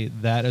would say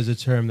that is a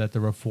term that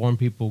the Reformed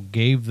people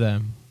gave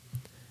them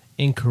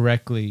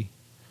incorrectly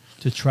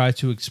to try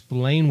to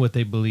explain what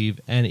they believe,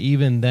 and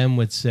even them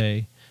would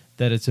say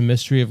that it's a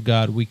mystery of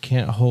God. We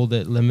can't hold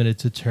it limited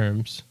to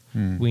terms.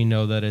 We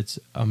know that it's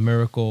a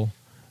miracle,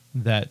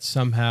 that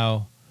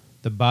somehow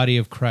the body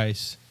of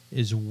Christ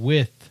is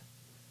with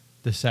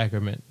the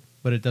sacrament,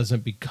 but it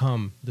doesn't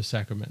become the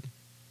sacrament.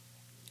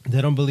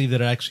 They don't believe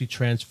that it actually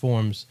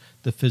transforms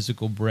the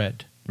physical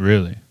bread.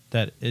 Really?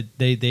 That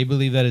they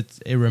believe that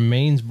it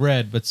remains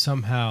bread, but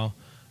somehow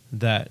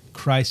that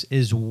Christ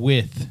is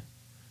with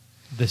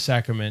the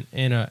sacrament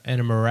in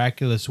a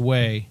miraculous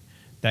way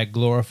that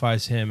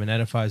glorifies him and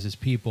edifies his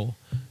people.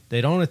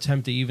 They don't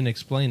attempt to even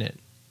explain it.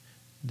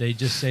 They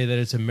just say that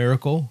it's a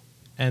miracle,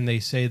 and they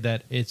say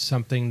that it's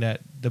something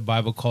that the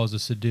Bible calls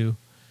us to do.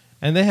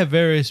 And they have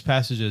various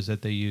passages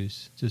that they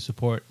use to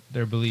support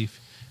their belief.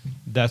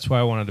 That's why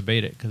I want to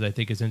debate it, because I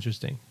think it's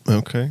interesting.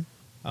 Okay.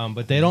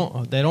 But they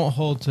don't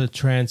hold to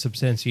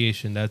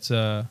transubstantiation. That's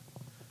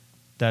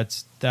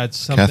That's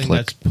something Catholic.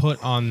 that's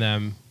put on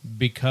them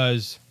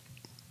because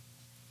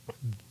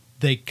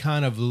they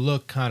kind of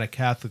look kind of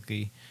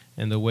Catholic-y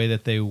in the way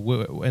that they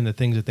and the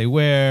things that they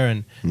wear,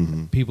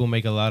 and people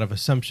make a lot of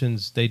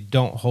assumptions. They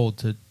don't hold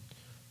to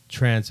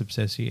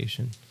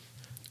transubstantiation.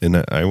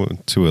 And I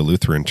went to a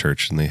Lutheran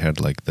church, and they had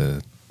like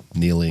the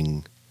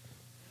kneeling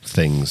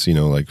things,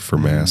 like for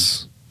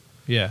mass.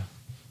 Yeah.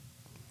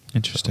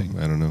 Interesting.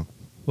 I don't know.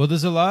 Well,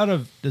 there's a lot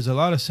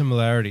of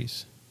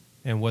similarities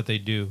in what they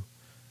do,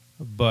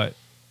 but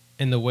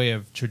in the way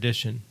of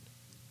tradition.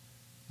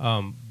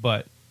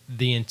 But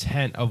the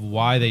intent of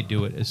why they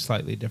do it is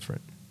slightly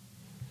different.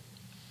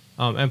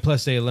 And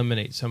plus, they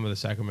eliminate some of the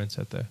sacraments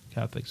that the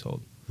Catholics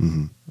hold.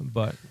 Hmm.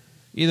 But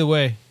either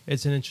way,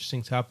 it's an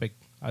interesting topic.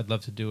 I'd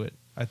love to do it.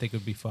 I think it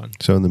would be fun.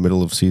 So in the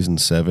middle of season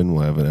 7,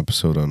 we'll have an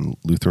episode on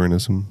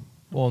Lutheranism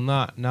Well,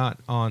 not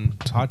on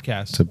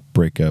podcast, to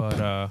break up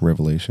But,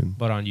 Revelation.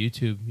 but on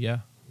YouTube. Yeah.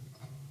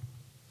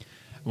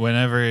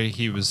 Whenever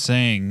he was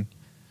saying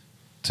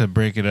to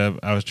break it up,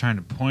 I was trying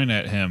to point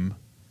at him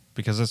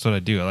because that's what I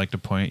do. I like to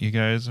point at you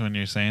guys when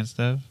you're saying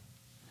stuff.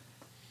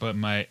 But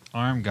my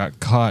arm got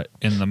caught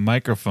in the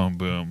microphone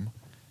boom,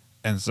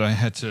 and so I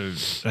had to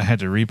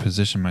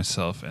reposition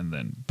myself and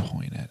then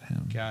point at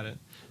him. Got it.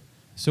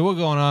 So we're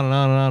going on and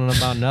on and on and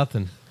about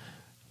nothing.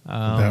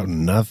 About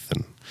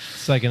nothing.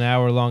 It's like an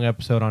hour-long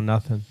episode on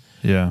nothing.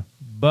 Yeah.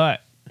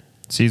 But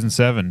Season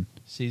 7.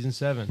 season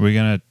 7. We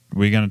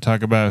gonna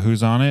talk about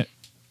who's on it,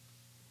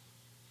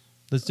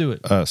 Let's do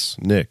it. Us,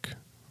 Nick,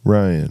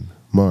 Ryan,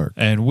 Mark.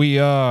 and we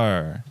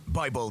are.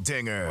 Bible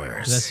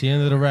dingers. That's the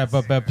end of the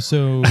wrap-up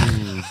episode.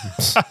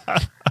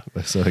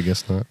 So I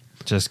guess not.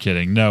 Just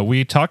kidding. No,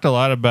 we talked a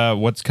lot about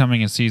what's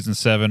coming in season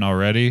 7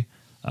 already.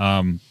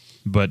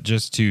 But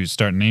just to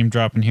start name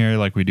dropping here,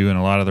 like we do in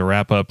a lot of the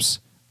wrap ups,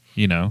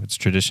 it's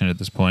tradition at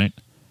this point.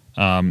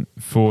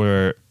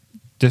 For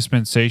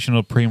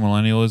dispensational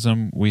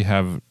premillennialism, we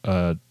have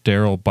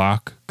Daryl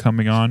Bach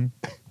coming on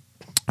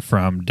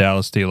from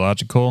Dallas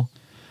Theological.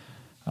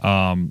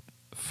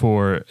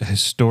 For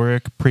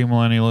historic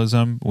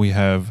premillennialism, we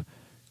have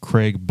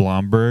Craig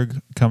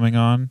Blomberg coming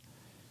on.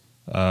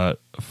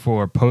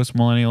 For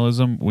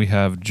postmillennialism, we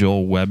have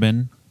Joel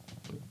Webbin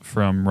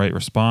from Right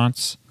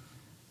Response.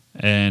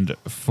 And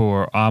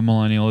for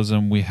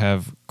amillennialism, we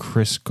have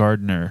Chris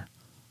Gardner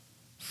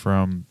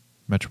from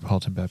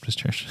Metropolitan Baptist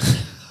Church.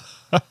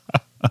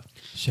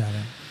 Shout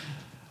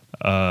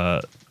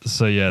out.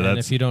 So yeah, And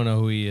that's if you don't know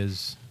who he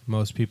is,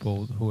 most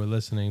people who are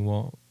listening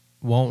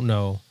won't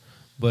know.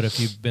 But if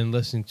you've been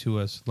listening to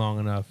us long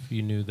enough,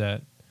 you knew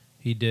that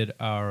he did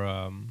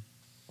our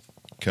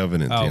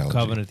Covenant theology.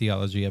 covenant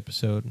theology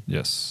episode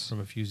yes, from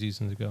a few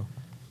seasons ago.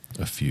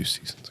 A few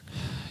seasons ago.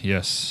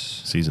 yes,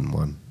 Season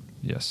 1.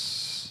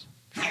 yes.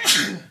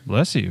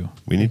 Bless you.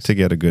 We need to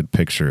get a good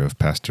picture of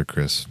Pastor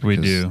Chris. We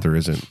because do. There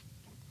isn't.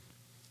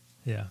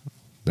 Yeah.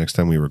 Next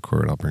time we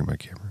record, I'll bring my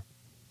camera.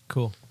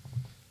 Cool.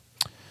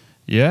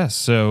 Yeah,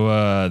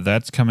 so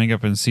that's coming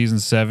up in season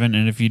 7,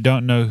 and if you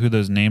don't know who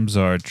those names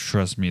are,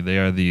 trust me, they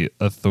are the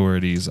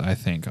authorities, I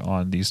think,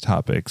 on these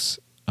topics.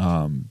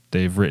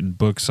 They've written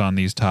books on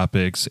these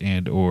topics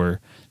and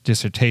or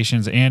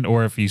dissertations, and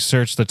or if you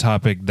search the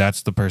topic,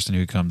 that's the person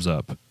who comes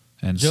up.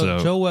 And Joe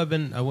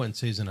Webbin, I wouldn't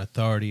say he's an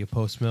authority of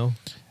post-mill.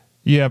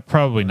 yeah,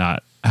 probably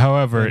not.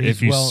 However, But he's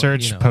if you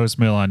search Post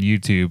Mill on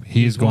YouTube,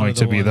 he's one going of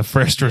the to be the ones.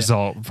 first Yeah.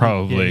 result, Yeah,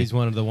 probably. he's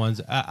one of the ones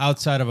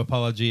outside of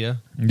Apologia.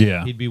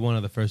 Yeah. He'd be one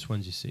of the first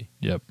ones you see.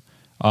 Yep.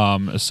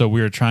 So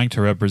we are trying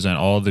to represent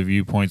all the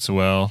viewpoints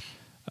well.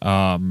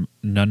 None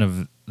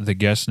of the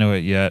guests know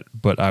it yet,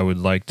 but I would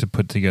like to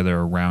put together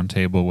a round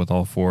table with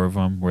all 4 of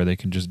them where they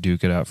can just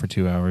duke it out for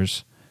 2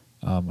 hours.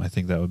 I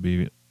think that would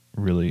be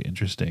really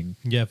interesting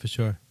Yeah, for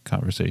sure.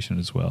 conversation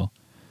as well.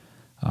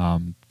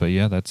 But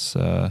yeah, that's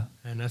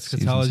And that's Season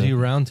Eschatology 7.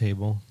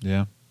 Roundtable.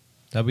 yeah.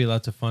 That'll be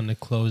lots of fun to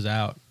close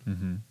out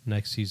Mm-hmm.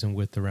 next season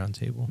with the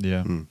Roundtable.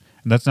 Yeah. And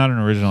that's not an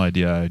original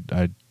idea.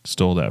 I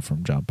stole that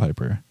from John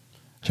Piper.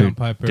 John who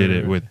Piper did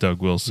it with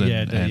Doug Wilson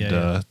Yeah, and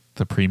yeah.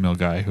 the pre-mill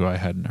guy who I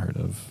hadn't heard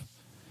of,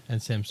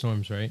 And Sam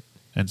Storms, right?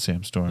 and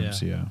Sam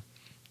Storms. Yeah.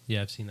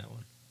 Yeah, I've seen that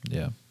one.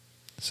 Yeah.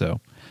 So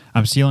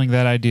I'm stealing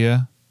that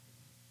idea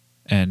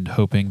and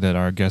hoping that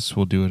our guests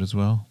will do it as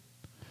well.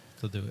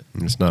 They'll do it.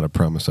 It's not a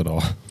promise at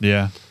all.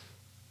 Yeah.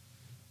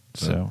 But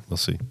So we'll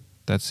see.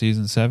 that's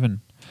season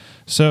 7.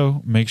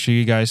 So make sure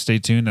you guys stay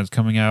tuned. That's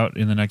coming out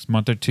in the next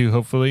month or 2,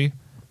 hopefully.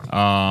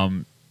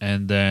 And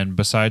then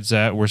besides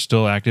that, we're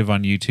still active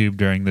on YouTube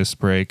during this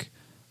break.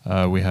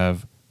 We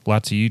have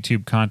lots of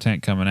YouTube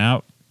content coming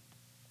out,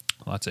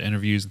 lots of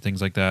interviews and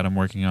things like that. I'm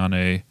working on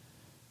a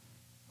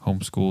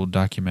homeschool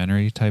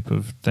documentary type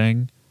of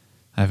thing.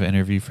 I have an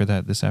interview for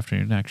that this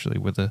afternoon, actually,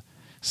 with a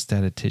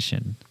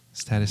statistician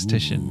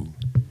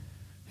Ooh.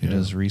 who Yeah.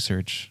 does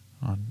research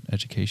on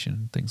education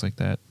and things like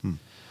that. Hmm.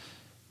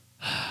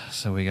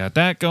 So we got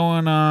that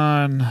going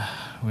on.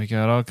 We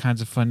got all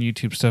kinds of fun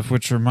YouTube stuff,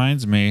 which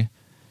reminds me,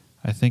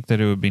 I think that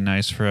it would be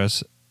nice for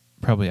us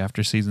probably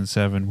after season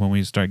 7 when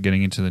we start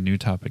getting into the new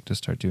topic to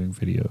start doing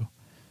video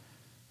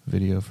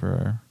for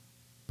our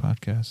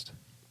podcast.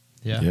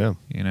 Yeah.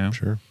 You know,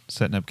 Sure.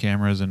 setting up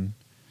cameras and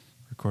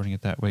recording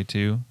it that way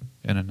too,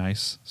 in a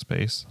nice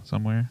space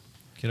somewhere.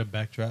 Get a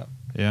backdrop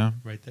Yeah,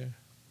 right there.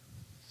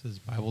 It says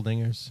Bible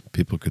Dingers.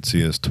 People could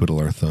see us twiddle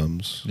our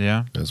thumbs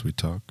yeah, as we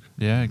talk.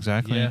 yeah.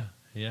 Exactly.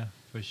 Yeah,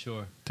 for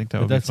sure. I think that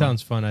But would be that fun.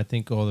 sounds fun. I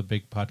think all the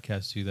big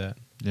podcasts do that.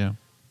 Yeah.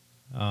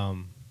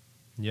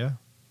 Yeah,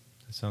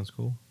 that sounds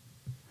cool.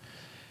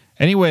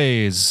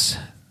 Anyways,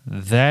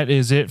 that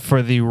is it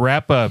for the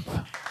wrap up.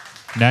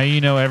 Now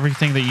you know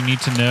everything that you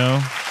need to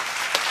know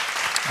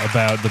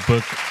about the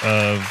book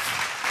of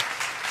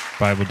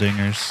Bible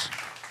Dingers,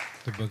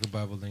 The Book of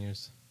Bible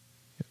Dingers.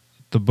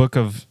 the book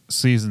of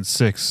season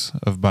 6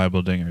 of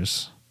Bible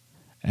Dingers,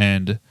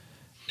 and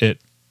it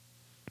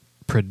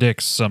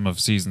predicts some of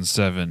season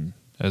 7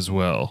 as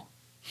well.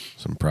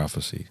 Some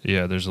prophecy.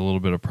 Yeah, there's a little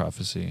bit of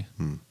prophecy.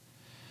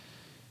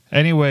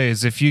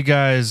 Anyways, if you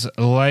guys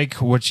like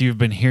what you've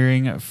been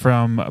hearing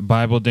from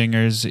Bible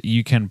Dingers,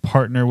 you can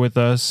partner with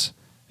us,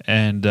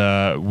 and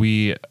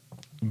we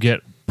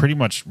get pretty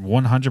much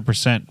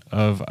 100%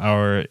 of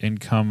our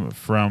income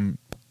from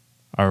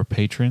our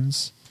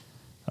patrons.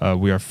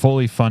 We are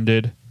fully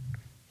funded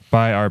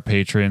by our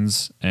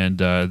patrons, and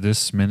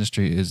this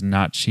ministry is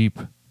not cheap,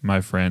 my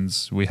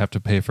friends. We have to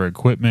pay for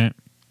equipment.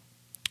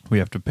 We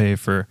have to pay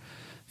for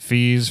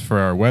fees for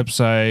our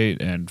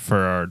website and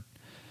for our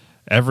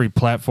every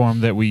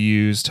platform that we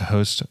use to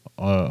host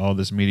all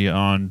this media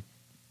on.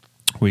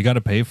 We got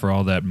to pay for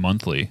all that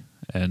monthly,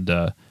 and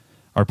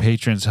our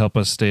patrons help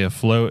us stay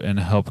afloat and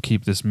help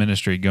keep this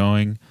ministry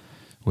going.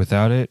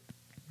 Without it,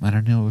 I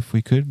don't know if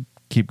we could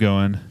keep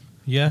going.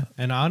 Yeah,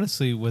 and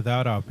honestly,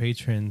 without our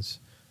patrons,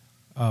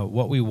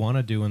 what we want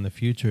to do in the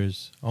future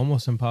is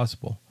almost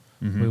impossible.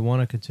 We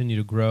want to continue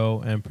to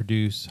grow and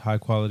produce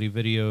high-quality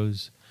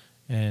videos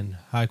and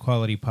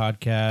high-quality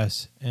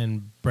podcasts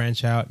and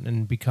branch out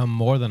and become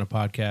more than a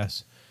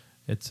podcast.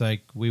 It's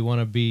like we want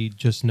to be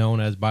just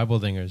known as Bible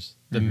Dingers,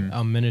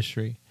 a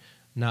ministry,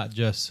 not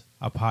just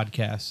a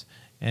podcast.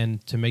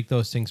 And to make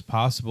those things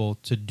possible,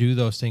 to do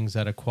those things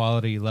at a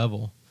quality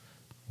level,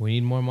 we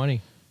need more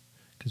money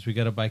because we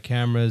got to buy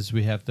cameras.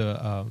 We have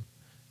to,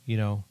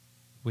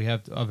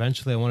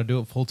 eventually I want to do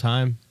it full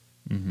time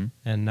and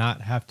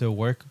not have to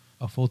work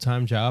a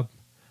full-time job.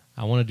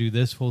 I want to do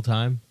this full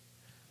time.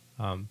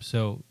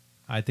 So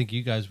I think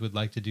you guys would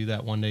like to do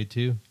that one day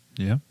too.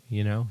 Yeah.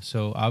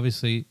 So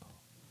obviously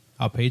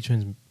our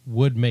patrons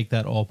would make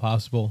that all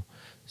possible.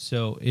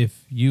 So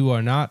if you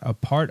are not a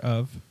part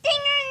of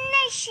Dinger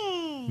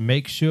Nation,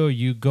 make sure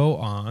you go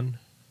on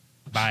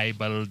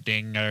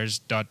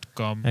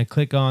BibleDingers.com and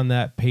click on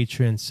that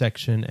Patreon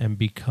section and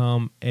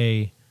become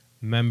a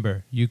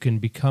member. You can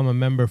become a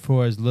member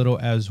for as little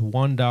as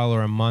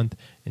 $1 a month,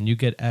 and you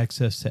get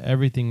access to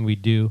everything we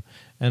do.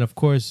 And of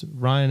course,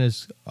 Ryan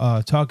is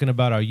talking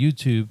about our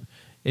YouTube.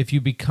 If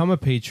you become a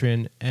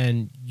patron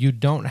and you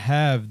don't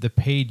have the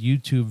paid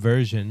YouTube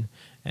version,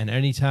 and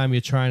anytime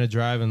you're trying to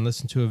drive and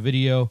listen to a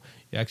video,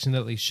 you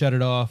accidentally shut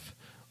it off,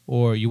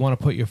 or you want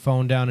to put your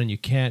phone down and you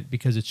can't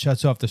because it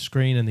shuts off the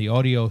screen and the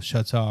audio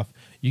shuts off,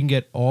 you can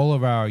get all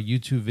of our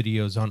YouTube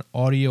videos on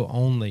audio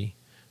only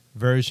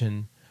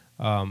version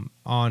on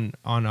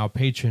our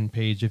Patreon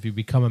page if you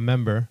become a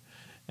member.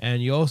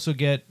 And you also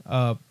get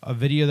a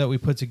video that we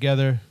put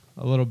together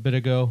a little bit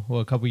ago, well,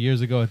 a couple years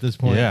ago at this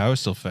point. Yeah, I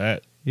was still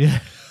fat Yeah.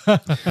 when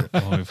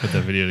we put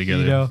that video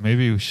together.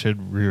 Maybe we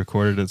should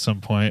re-record it at some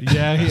point.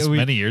 Yeah, That's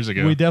many years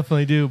ago. We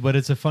definitely do, but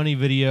it's a funny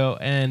video,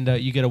 and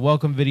you get a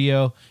welcome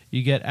video.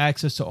 You get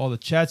access to all the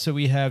chats that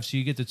we have, so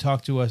you get to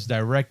talk to us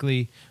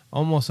directly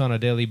almost on a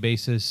daily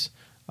basis.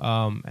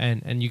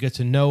 And you get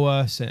to know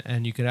us,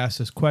 and you can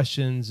ask us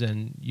questions,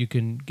 and you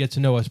can get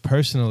to know us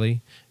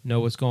personally,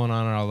 know what's going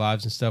on in our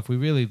lives and stuff. We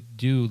really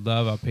do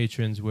love our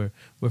patrons. We're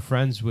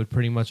friends with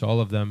pretty much all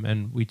of them,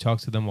 and we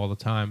talk to them all the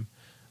time.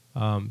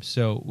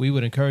 So we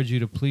would encourage you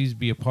to please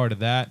be a part of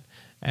that.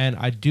 And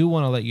I do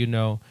want to let you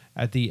know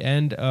at the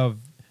end of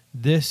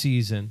this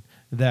season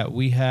that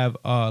we have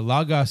a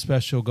Lagos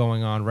special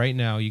going on right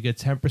now. You get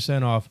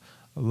 10% off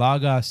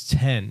Lagos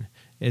 10.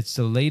 It's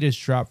the latest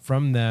drop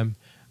from them.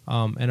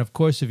 And of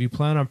course, if you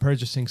plan on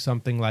purchasing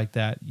something like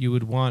that, you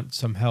would want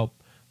some help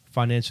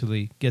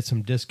financially, get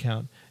some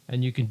discount.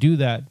 And you can do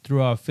that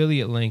through our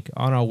affiliate link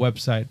on our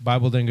website,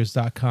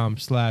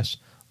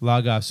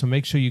 BibleDingers.com/Lagos. So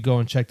make sure you go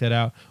and check that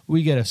out.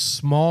 We get a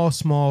small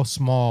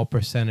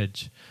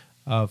percentage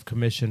of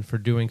commission for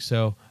doing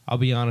so. I'll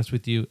be honest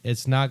with you,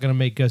 it's not going to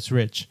make us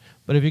rich.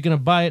 But if you're going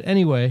to buy it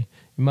anyway,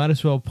 you might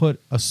as well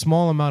put a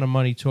small amount of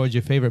money towards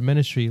your favorite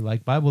ministry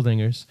like Bible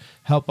Dingers.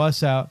 Help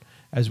us out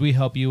as we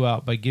help you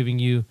out by giving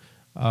you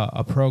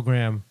a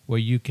program where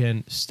you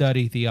can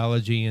study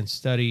theology and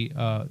study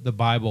the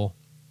Bible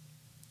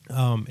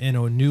in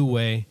a new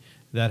way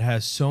that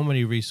has so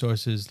many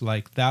resources,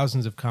 like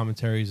thousands of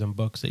commentaries and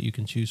books that you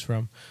can choose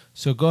from.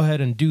 So go ahead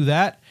and do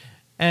that.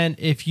 And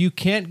if you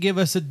can't give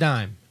us a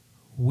dime,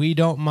 we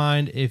don't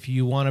mind if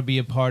you want to be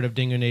a part of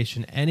Dinger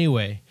Nation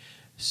anyway.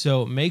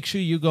 So make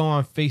sure you go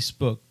on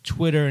Facebook,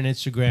 Twitter, and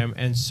Instagram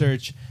and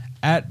search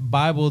at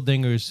Bible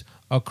Dingers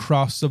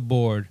across the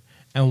board.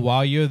 And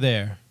while you're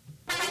there,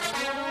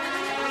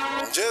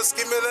 Just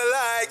give me the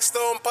likes,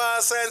 don't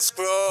pass and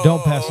scroll.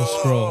 Don't pass and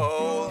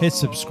scroll. Hit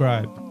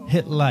subscribe.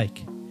 Hit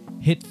like.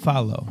 Hit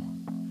follow.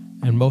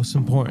 And most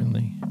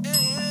importantly,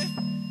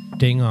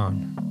 ding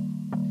on.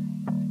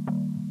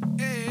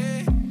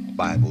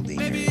 Bible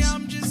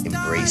dingers.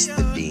 Embrace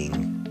the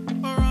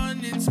ding. Or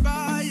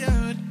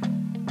uninspired.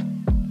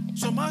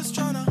 So much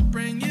tryna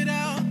bring it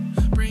out.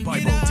 Bring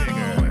Bible it out.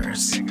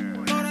 dingers.